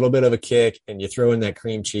got a little bit of a kick, and you throw in that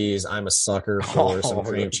cream cheese. I'm a sucker for some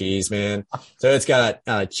cream cheese, man. So it's got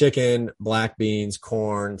chicken, black beans,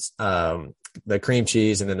 corn, the cream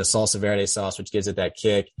cheese, and then the salsa verde sauce, which gives it that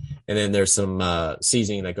kick. And then there's some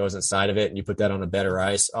seasoning that goes inside of it, and you put that on a bed of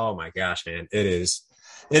rice. Oh my gosh, man, it is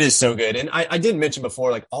so good. And I did mention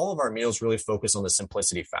before, like all of our meals really focus on the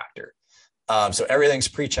simplicity factor. So everything's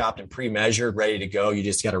pre-chopped and pre-measured, ready to go. You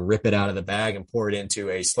just got to rip it out of the bag and pour it into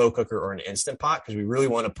a slow cooker or an Instant Pot, because we really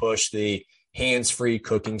want to push the hands-free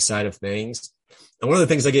cooking side of things. And one of the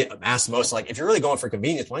things I get asked most, like, if you're really going for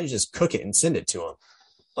convenience, why don't you just cook it and send it to them?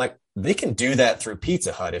 Like, they can do that through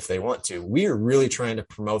Pizza Hut if they want to. We are really trying to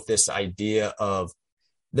promote this idea of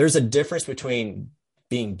there's a difference between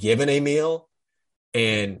being given a meal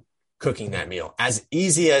and cooking that meal. As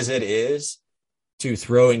easy as it is to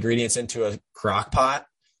throw ingredients into a crock pot,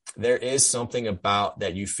 there is something about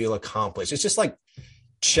that you feel accomplished. It's just like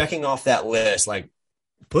checking off that list, like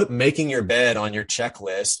making your bed on your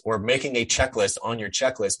checklist, or making a checklist on your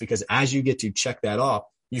checklist, because as you get to check that off,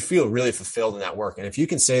 you feel really fulfilled in that work. And if you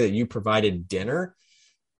can say that you provided dinner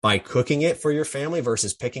by cooking it for your family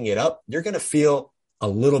versus picking it up, you're going to feel a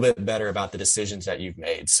little bit better about the decisions that you've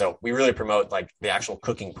made. So we really promote like the actual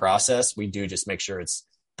cooking process. We do just make sure it's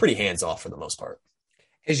pretty hands off for the most part.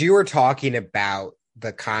 As you were talking about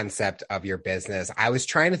the concept of your business, I was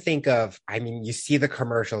trying to think of, I mean, you see the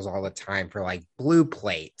commercials all the time for like Blue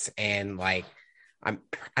Plates and like, I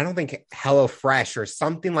don't think HelloFresh or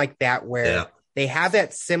something like that, where they have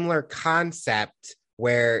that similar concept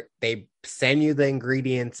where they send you the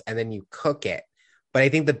ingredients and then you cook it. But I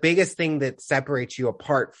think the biggest thing that separates you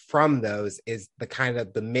apart from those is the kind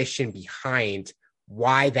of the mission behind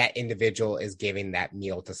why that individual is giving that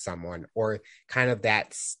meal to someone, or kind of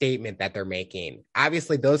that statement that they're making.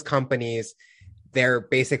 Obviously, those companies, they're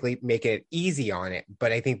basically making it easy on it.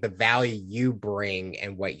 But I think the value you bring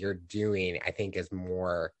and what you're doing, I think, is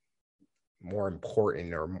more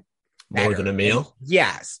important or better. More than a meal?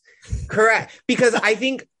 Yes, correct. Because I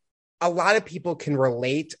think a lot of people can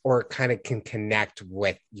relate or kind of can connect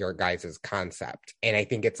with your guys' concept. And I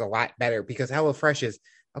think it's a lot better because HelloFresh is,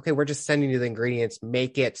 okay, we're just sending you the ingredients,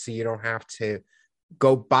 make it so you don't have to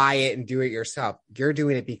go buy it and do it yourself. You're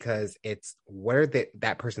doing it because it's what are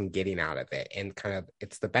that person getting out of it, and kind of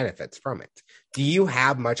it's the benefits from it. Do you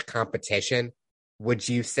have much competition, would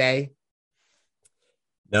you say?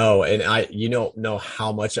 No, and I know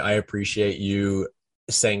how much I appreciate you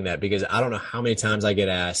saying that, because I don't know how many times I get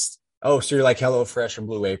asked, oh, so you're like HelloFresh or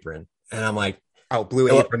Blue Apron? And I'm like, oh, Blue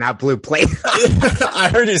Apron, not Blue Plate. I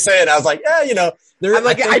heard you say it. I was like, yeah,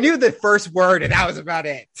 I knew the first word and that was about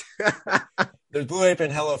it. There's Blue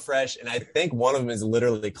Apron, HelloFresh, and I think one of them is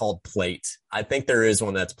literally called Plate. I think there is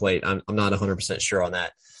one that's Plate. I'm not 100% sure on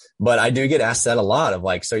that. But I do get asked that a lot of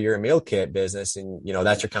like, so you're a meal kit business and,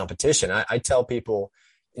 that's your competition. I tell people,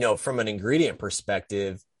 from an ingredient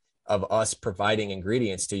perspective of us providing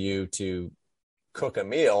ingredients to you to cook a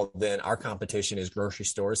meal, then our competition is grocery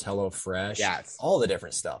stores, HelloFresh, yes, all the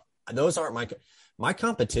different stuff. Those aren't my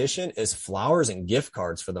competition is flowers and gift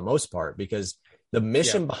cards for the most part, because the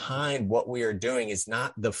mission behind what we are doing is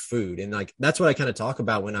not the food. And like, that's what I kind of talk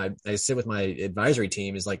about when I sit with my advisory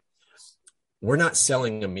team, is like, we're not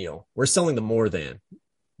selling a meal. We're selling the more than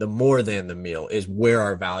the meal is where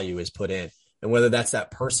our value is put in. And whether that's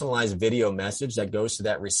that personalized video message that goes to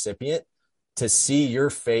that recipient, to see your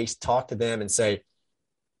face, talk to them and say,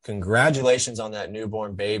 congratulations on that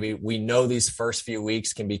newborn baby. We know these first few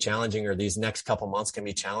weeks can be challenging, or these next couple months can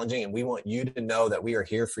be challenging. And we want you to know that we are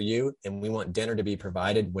here for you, and we want dinner to be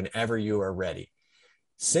provided whenever you are ready.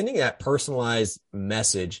 Sending that personalized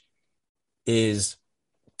message is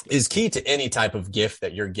key to any type of gift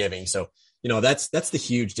that you're giving. So, that's the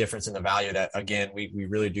huge difference in the value that, again, we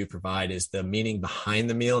really do provide, is the meaning behind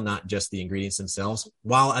the meal, not just the ingredients themselves.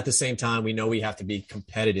 While at the same time, we know we have to be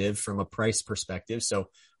competitive from a price perspective. So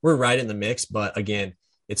we're right in the mix. But again,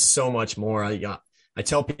 it's so much more. I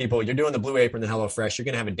tell people, you're doing the Blue Apron, the HelloFresh, you're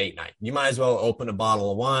going to have a date night. You might as well open a bottle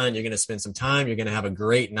of wine. You're going to spend some time. You're going to have a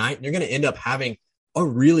great night. And you're going to end up having a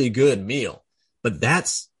really good meal. But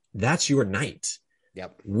that's your night.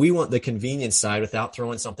 Yep. We want the convenience side without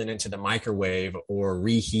throwing something into the microwave or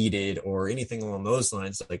reheated or anything along those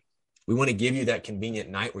lines. Like, we want to give you that convenient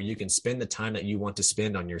night where you can spend the time that you want to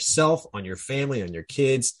spend on yourself, on your family, on your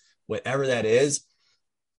kids, whatever that is.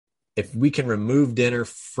 If we can remove dinner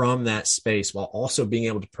from that space while also being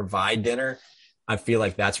able to provide dinner, I feel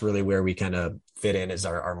like that's really where we kind of fit in as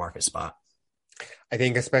our market spot. I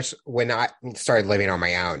think especially when I started living on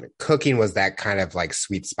my own, cooking was that kind of like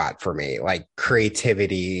sweet spot for me, like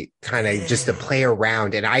creativity, kind of just to play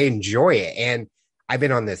around, and I enjoy it. And I've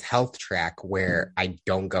been on this health track where I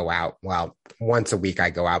don't go out. Well, once a week I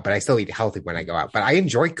go out, but I still eat healthy when I go out. But I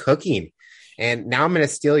enjoy cooking. And now I'm going to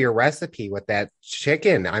steal your recipe with that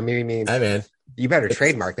chicken. I mean, Hey, man. you better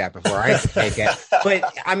trademark that before I take it.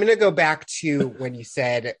 But I'm going to go back to when you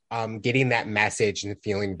said getting that message and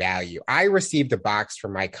feeling value. I received a box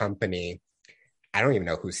from my company. I don't even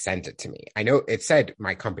know who sent it to me. I know it said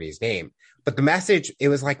my company's name, but the message, it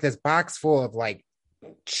was like this box full of like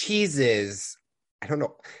cheeses. I don't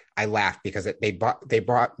know. I laughed because they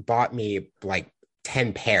bought me like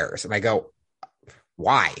 10 pears. And I go,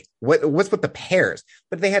 why? What's with the pears?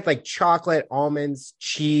 But they had like chocolate, almonds,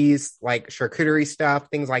 cheese, like charcuterie stuff,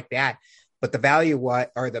 things like that. But the value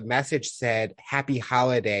the message said, "Happy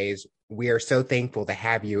holidays. We are so thankful to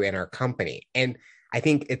have you in our company." And I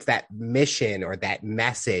think it's that mission or that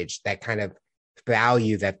message, that kind of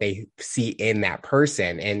value that they see in that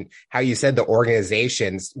person. And how you said the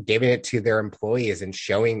organizations giving it to their employees and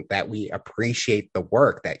showing that we appreciate the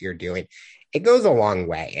work that you're doing, it goes a long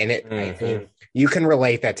way. And I think you can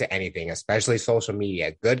relate that to anything, especially social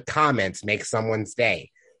media. Good comments make someone's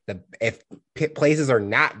day. If places are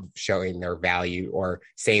not showing their value or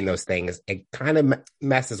saying those things, it kind of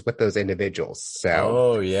messes with those individuals.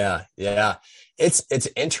 So, yeah. It's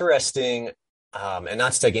interesting. And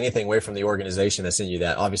not to take anything away from the organization that sent you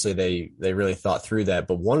that. Obviously, they really thought through that.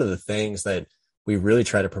 But one of the things that we really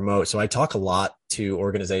try to promote, so I talk a lot to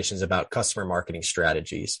organizations about customer marketing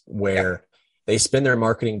strategies where they spend their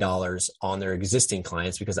marketing dollars on their existing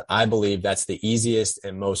clients, because I believe that's the easiest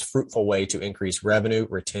and most fruitful way to increase revenue,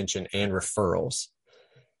 retention, and referrals.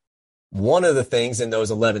 One of the things in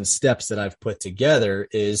those 11 steps that I've put together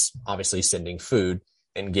is obviously sending food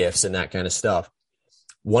and gifts and that kind of stuff.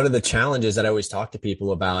 One of the challenges that I always talk to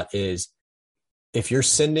people about is if you're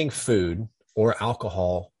sending food or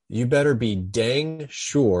alcohol, you better be dang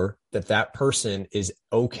sure that that person is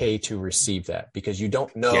okay to receive that, because you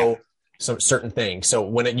don't know some certain things. So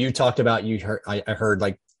when you talked about, I heard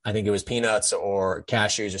like, I think it was peanuts or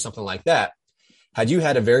cashews or something like that. Had you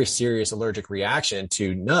had a very serious allergic reaction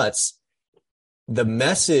to nuts, the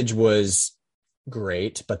message was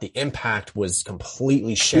great, but the impact was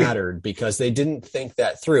completely shattered because they didn't think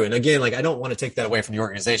that through. And again, like, I don't want to take that away from the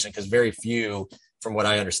organization, because very few, from what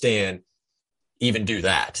I understand, even do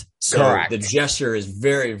that. So correct. The gesture is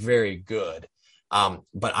very, very good.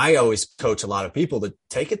 But I always coach a lot of people to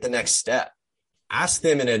take it the next step. Ask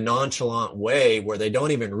them in a nonchalant way where they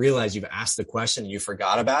don't even realize you've asked the question and you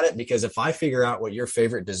forgot about it. Because if I figure out what your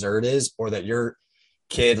favorite dessert is, or that your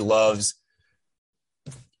kid loves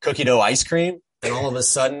cookie dough ice cream, and all of a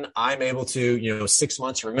sudden I'm able to, 6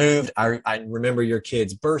 months removed, I remember your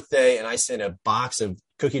kid's birthday and I send a box of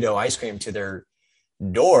cookie dough ice cream to their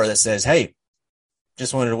door that says, "Hey,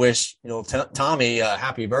 just wanted to wish, Tommy a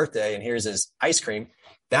happy birthday, and here's his ice cream."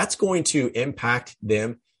 That's going to impact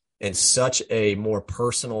them in such a more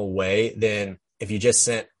personal way than if you just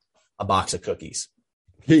sent a box of cookies.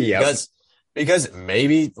 Yeah. Because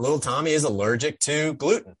maybe little Tommy is allergic to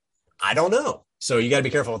gluten. I don't know. So you got to be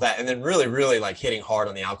careful with that. And then really, really like hitting hard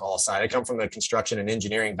on the alcohol side. I come from a construction and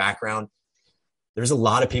engineering background. There's a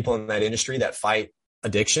lot of people in that industry that fight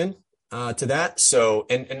addiction to that. So,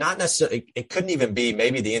 and not necessarily, it couldn't even be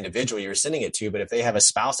maybe the individual you're sending it to, but if they have a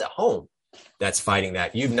spouse at home that's fighting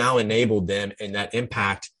that, you've now enabled them, and that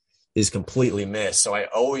impact is completely missed. So I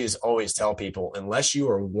always tell people, unless you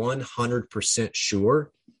are 100%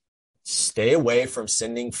 sure, stay away from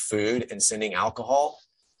sending food and sending alcohol.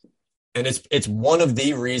 And it's one of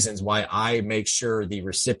the reasons why I make sure the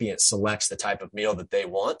recipient selects the type of meal that they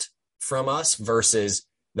want from us versus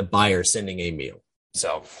the buyer sending a meal.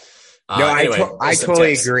 So no, anyway, I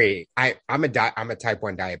totally agree. I'm a type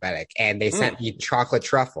 1 diabetic, and they sent me chocolate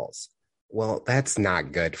truffles. Well, that's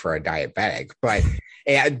not good for a diabetic, but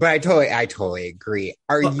I totally agree.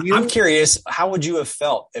 I'm curious, how would you have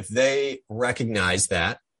felt if they recognized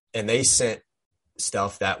that and they sent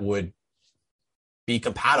stuff that would be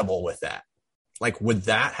compatible with that? Like, would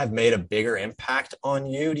that have made a bigger impact on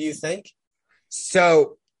you, do you think?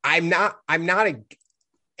 So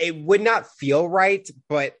it would not feel right,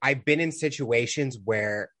 but I've been in situations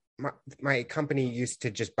where my company used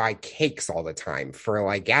to just buy cakes all the time for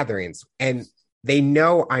like gatherings, and they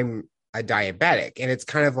know I'm a diabetic, and it's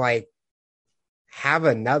kind of like, have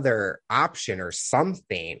another option or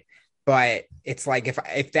something. But it's like,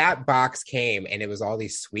 if that box came and it was all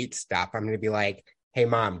these sweet stuff, I'm going to be like, "Hey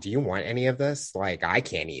mom, do you want any of this? Like, I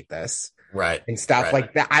can't eat this." Right. And stuff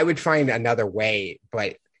like that. I would find another way,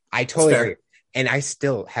 but I totally agree. and I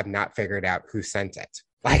still have not figured out who sent it.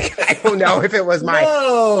 Like, I don't know if it was my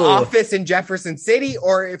office in Jefferson City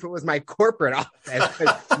or if it was my corporate office,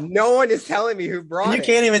 but no one is telling me who brought it. You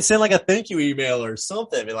can't even send like a thank you email or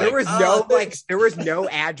something. Like, there was no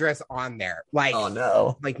address on there. Like, oh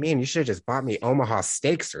no, like, man, you should have just bought me Omaha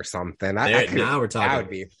steaks or something. Now we're talking. That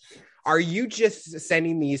would be. Are you just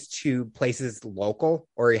sending these to places local,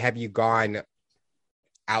 or have you gone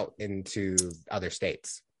out into other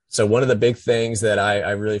states? So one of the big things that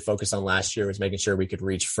I really focused on last year was making sure we could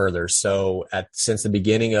reach further. So since the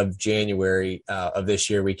beginning of January of this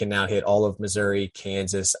year, we can now hit all of Missouri,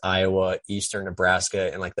 Kansas, Iowa, Eastern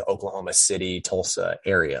Nebraska, and like the Oklahoma City, Tulsa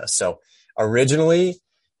area. So originally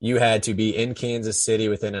you had to be in Kansas City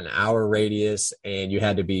within an hour radius, and you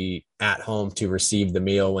had to be at home to receive the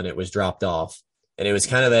meal when it was dropped off. And it was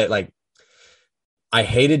kind of that, like, I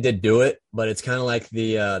hated to do it, but it's kind of like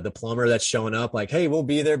the plumber that's showing up like, hey, we'll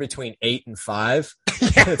be there between 8 and 5.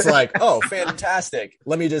 It's like, oh, fantastic.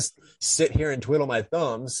 Let me just sit here and twiddle my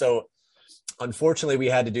thumbs. So unfortunately, we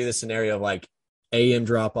had to do the scenario of like AM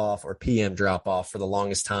drop off or PM drop off for the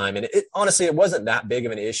longest time. And honestly, it wasn't that big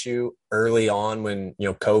of an issue early on when,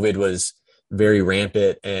 COVID was very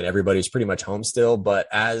rampant and everybody's pretty much home still. But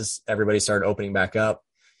as everybody started opening back up,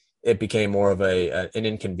 it became more of an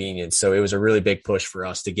inconvenience. So it was a really big push for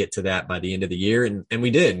us to get to that by the end of the year. And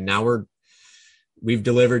we did. Now we've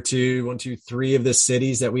delivered to 3 of the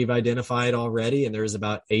cities that we've identified already. And there's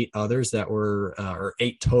about 8 others that or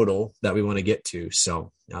 8 total that we want to get to.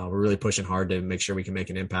 So we're really pushing hard to make sure we can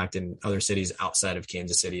make an impact in other cities outside of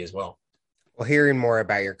Kansas City as well. Well, hearing more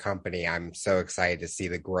about your company, I'm so excited to see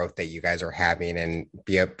the growth that you guys are having and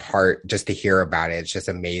be a part, just to hear about it. It's just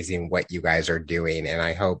amazing what you guys are doing. And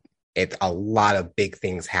I hope a lot of big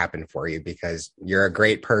things happen for you because you're a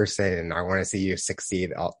great person and I want to see you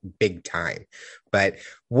succeed big time. But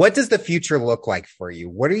what does the future look like for you?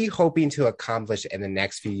 What are you hoping to accomplish in the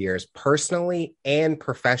next few years, personally and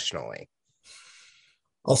professionally?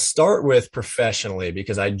 I'll start with professionally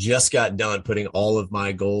because I just got done putting all of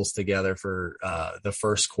my goals together for the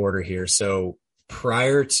first quarter here. So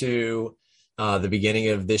prior to the beginning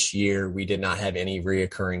of this year, we did not have any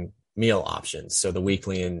reoccurring meal options. So the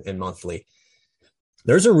weekly and monthly.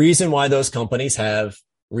 There's a reason why those companies have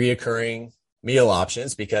reoccurring meal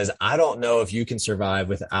options because I don't know if you can survive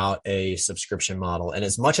without a subscription model. And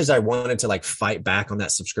as much as I wanted to like fight back on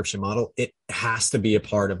that subscription model, it has to be a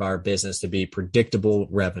part of our business to be predictable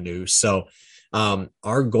revenue. So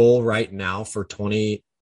our goal right now for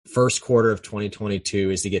first quarter of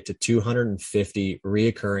 2022 is to get to 250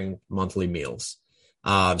 reoccurring monthly meals.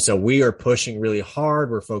 So we are pushing really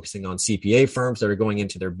hard. We're focusing on CPA firms that are going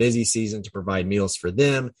into their busy season to provide meals for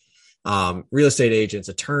them. Real estate agents,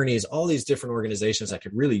 attorneys, all these different organizations that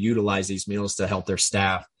could really utilize these meals to help their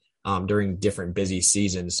staff during different busy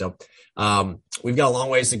seasons. So we've got a long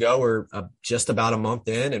ways to go. We're just about a month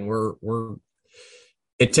in and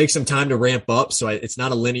it takes some time to ramp up. So it's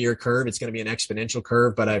not a linear curve. It's going to be an exponential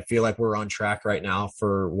curve, but I feel like we're on track right now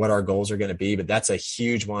for what our goals are going to be. But that's a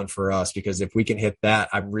huge one for us because if we can hit that,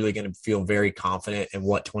 I'm really going to feel very confident in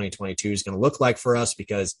what 2022 is going to look like for us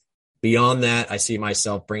because beyond that, I see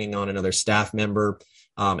myself bringing on another staff member,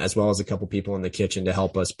 as well as a couple people in the kitchen to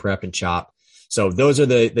help us prep and chop. So those are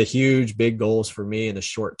the huge, big goals for me in the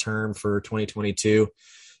short term for 2022.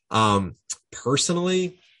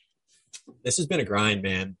 Personally, this has been a grind,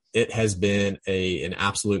 man. It has been an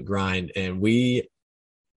absolute grind. And we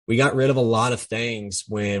got rid of a lot of things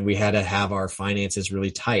when we had to have our finances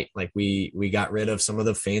really tight. Like we got rid of some of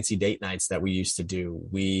the fancy date nights that we used to do.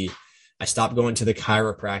 I stopped going to the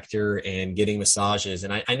chiropractor and getting massages.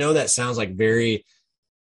 And I know that sounds like very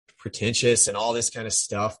pretentious and all this kind of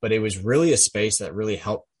stuff, but it was really a space that really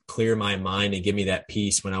helped clear my mind and give me that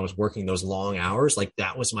peace when I was working those long hours. Like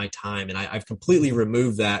that was my time. And I've completely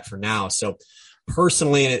removed that for now. So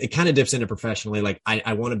personally, and it kind of dips into professionally, like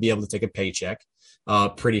I want to be able to take a paycheck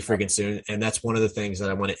pretty freaking soon. And that's one of the things that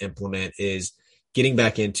I want to implement is getting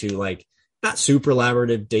back into like, not super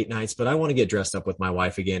elaborative date nights, but I want to get dressed up with my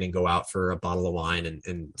wife again and go out for a bottle of wine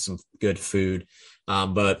and some good food.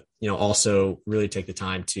 But, also really take the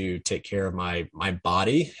time to take care of my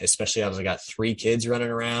body, especially as I got 3 kids running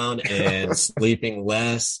around and sleeping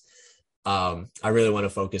less. I really want to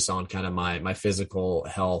focus on kind of my physical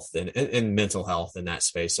health and mental health in that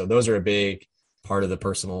space. So those are a big part of the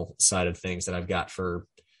personal side of things that I've got for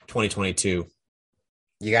 2022.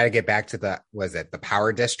 You got to get back to the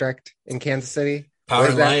Power District in Kansas City? Power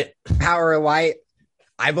and Light. Power and Light.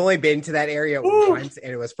 I've only been to that area once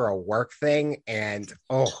and it was for a work thing. And,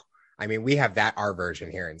 we have our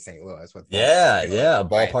version here in St. Louis. Yeah.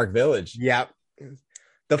 Ballpark Village. Yep.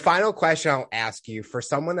 The final question I'll ask you, for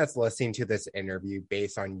someone that's listening to this interview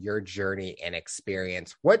based on your journey and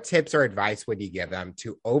experience, what tips or advice would you give them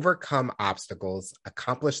to overcome obstacles,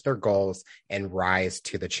 accomplish their goals, and rise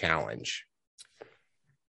to the challenge?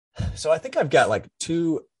 So I think I've got like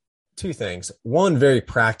two things. One, very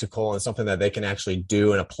practical and something that they can actually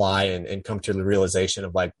do and apply and come to the realization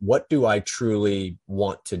of like, what do I truly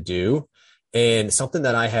want to do? And something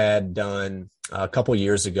that I had done a couple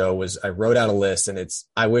years ago was I wrote out a list, and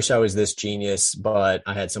I wish I was this genius, but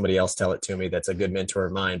I had somebody else tell it to me. That's a good mentor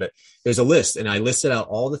of mine, but there's a list, and I listed out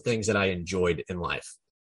all the things that I enjoyed in life,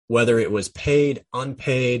 whether it was paid,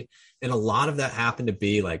 unpaid. And a lot of that happened to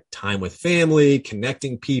be like time with family,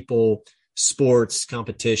 connecting people, sports,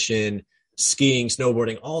 competition, skiing,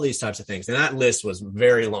 snowboarding, all these types of things. And that list was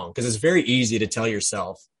very long because it's very easy to tell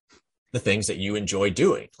yourself the things that you enjoy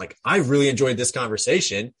doing. Like, I really enjoyed this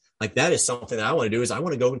conversation. Like, that is something that I want to do, is I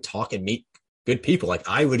want to go and talk and meet good people. Like,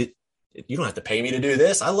 you don't have to pay me to do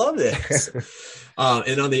this. I love this.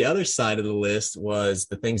 And on the other side of the list was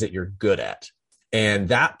the things that you're good at. And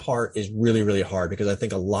that part is really, really hard because I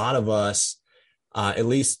think a lot of us, at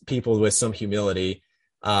least people with some humility,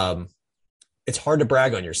 it's hard to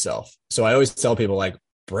brag on yourself. So I always tell people, like,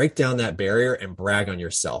 break down that barrier and brag on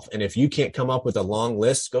yourself. And if you can't come up with a long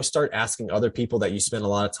list, go start asking other people that you spend a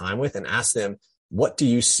lot of time with and ask them, what do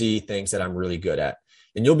you see things that I'm really good at?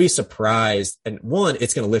 And you'll be surprised. And one,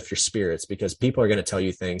 it's going to lift your spirits because people are going to tell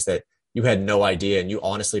you things that you had no idea. And you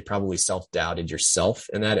honestly probably self-doubted yourself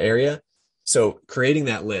in that area. So creating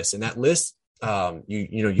that list, and that list,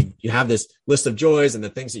 you have this list of joys and the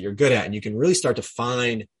things that you're good at, and you can really start to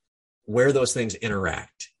find where those things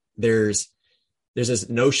interact. There's this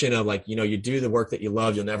notion of like, you do the work that you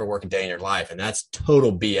love, you'll never work a day in your life. And that's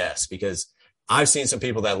total BS, because I've seen some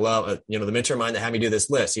people that love, the mentor of mine that had me do this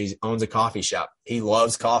list. He owns a coffee shop. He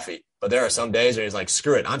loves coffee, but there are some days where he's like,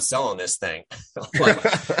 screw it, I'm selling this thing.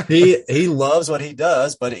 Like, he loves what he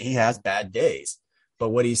does, but he has bad days. But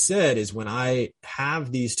what he said is, when I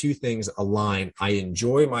have these two things align, I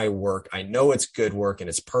enjoy my work. I know it's good work and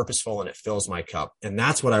it's purposeful and it fills my cup. And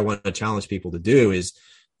that's what I want to challenge people to do, is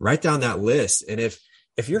write down that list. And if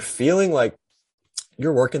you're feeling like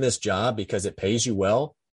you're working this job because it pays you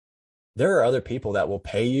well, there are other people that will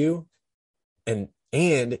pay you, and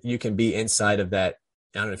you can be inside of that.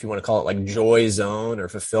 I don't know if you want to call it like joy zone or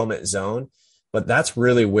fulfillment zone, but that's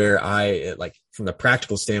really where I, like, from the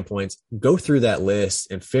practical standpoints, go through that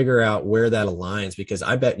list and figure out where that aligns, because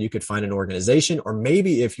I bet you could find an organization, or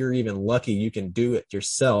maybe if you're even lucky, you can do it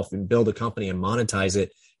yourself and build a company and monetize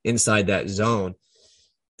it inside that zone.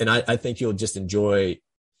 And I think you'll just enjoy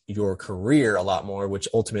your career a lot more, which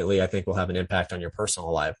ultimately I think will have an impact on your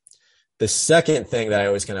personal life. The second thing that I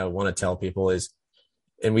always kind of want to tell people is,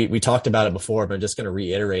 and we talked about it before, but I'm just going to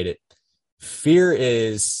reiterate it. Fear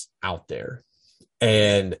is out there,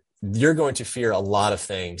 and you're going to fear a lot of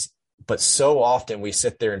things, but so often we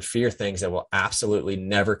sit there and fear things that will absolutely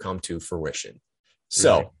never come to fruition.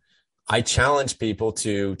 So right. I challenge people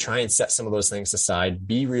to try and set some of those things aside,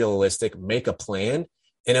 be realistic, make a plan.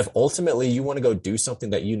 And if ultimately you want to go do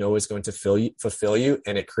something that you know is going to fulfill you,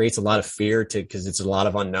 and it creates a lot of fear because it's a lot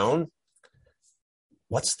of unknown,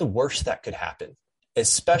 what's the worst that could happen?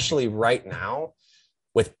 Especially right now,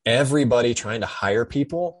 with everybody trying to hire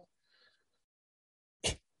people,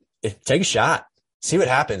 take a shot, see what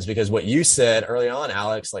happens. Because what you said early on,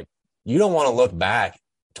 Alex, like, you don't want to look back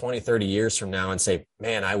 20, 30 years from now and say,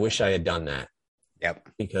 man, I wish I had done that. Yep.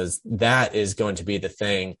 Because that is going to be the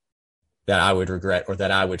thing that I would regret, or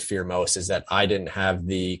that I would fear most, is that I didn't have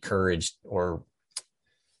the courage to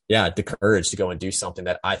go and do something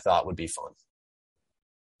that I thought would be fun.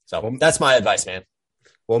 So that's my advice, man.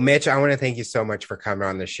 Well, Mitch, I want to thank you so much for coming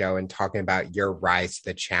on the show and talking about your rise to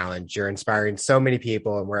the challenge. You're inspiring so many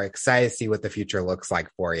people, and we're excited to see what the future looks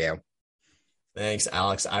like for you. Thanks,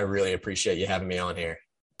 Alex. I really appreciate you having me on here.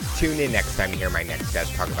 Tune in next time to hear my next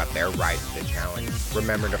guest talk about their rise to the challenge.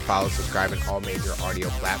 Remember to follow, subscribe on all major audio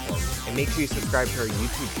platforms, and make sure you subscribe to our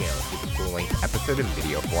YouTube channel for the full-length episode in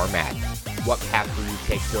video format. What path will you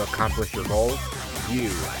take to accomplish your goals? You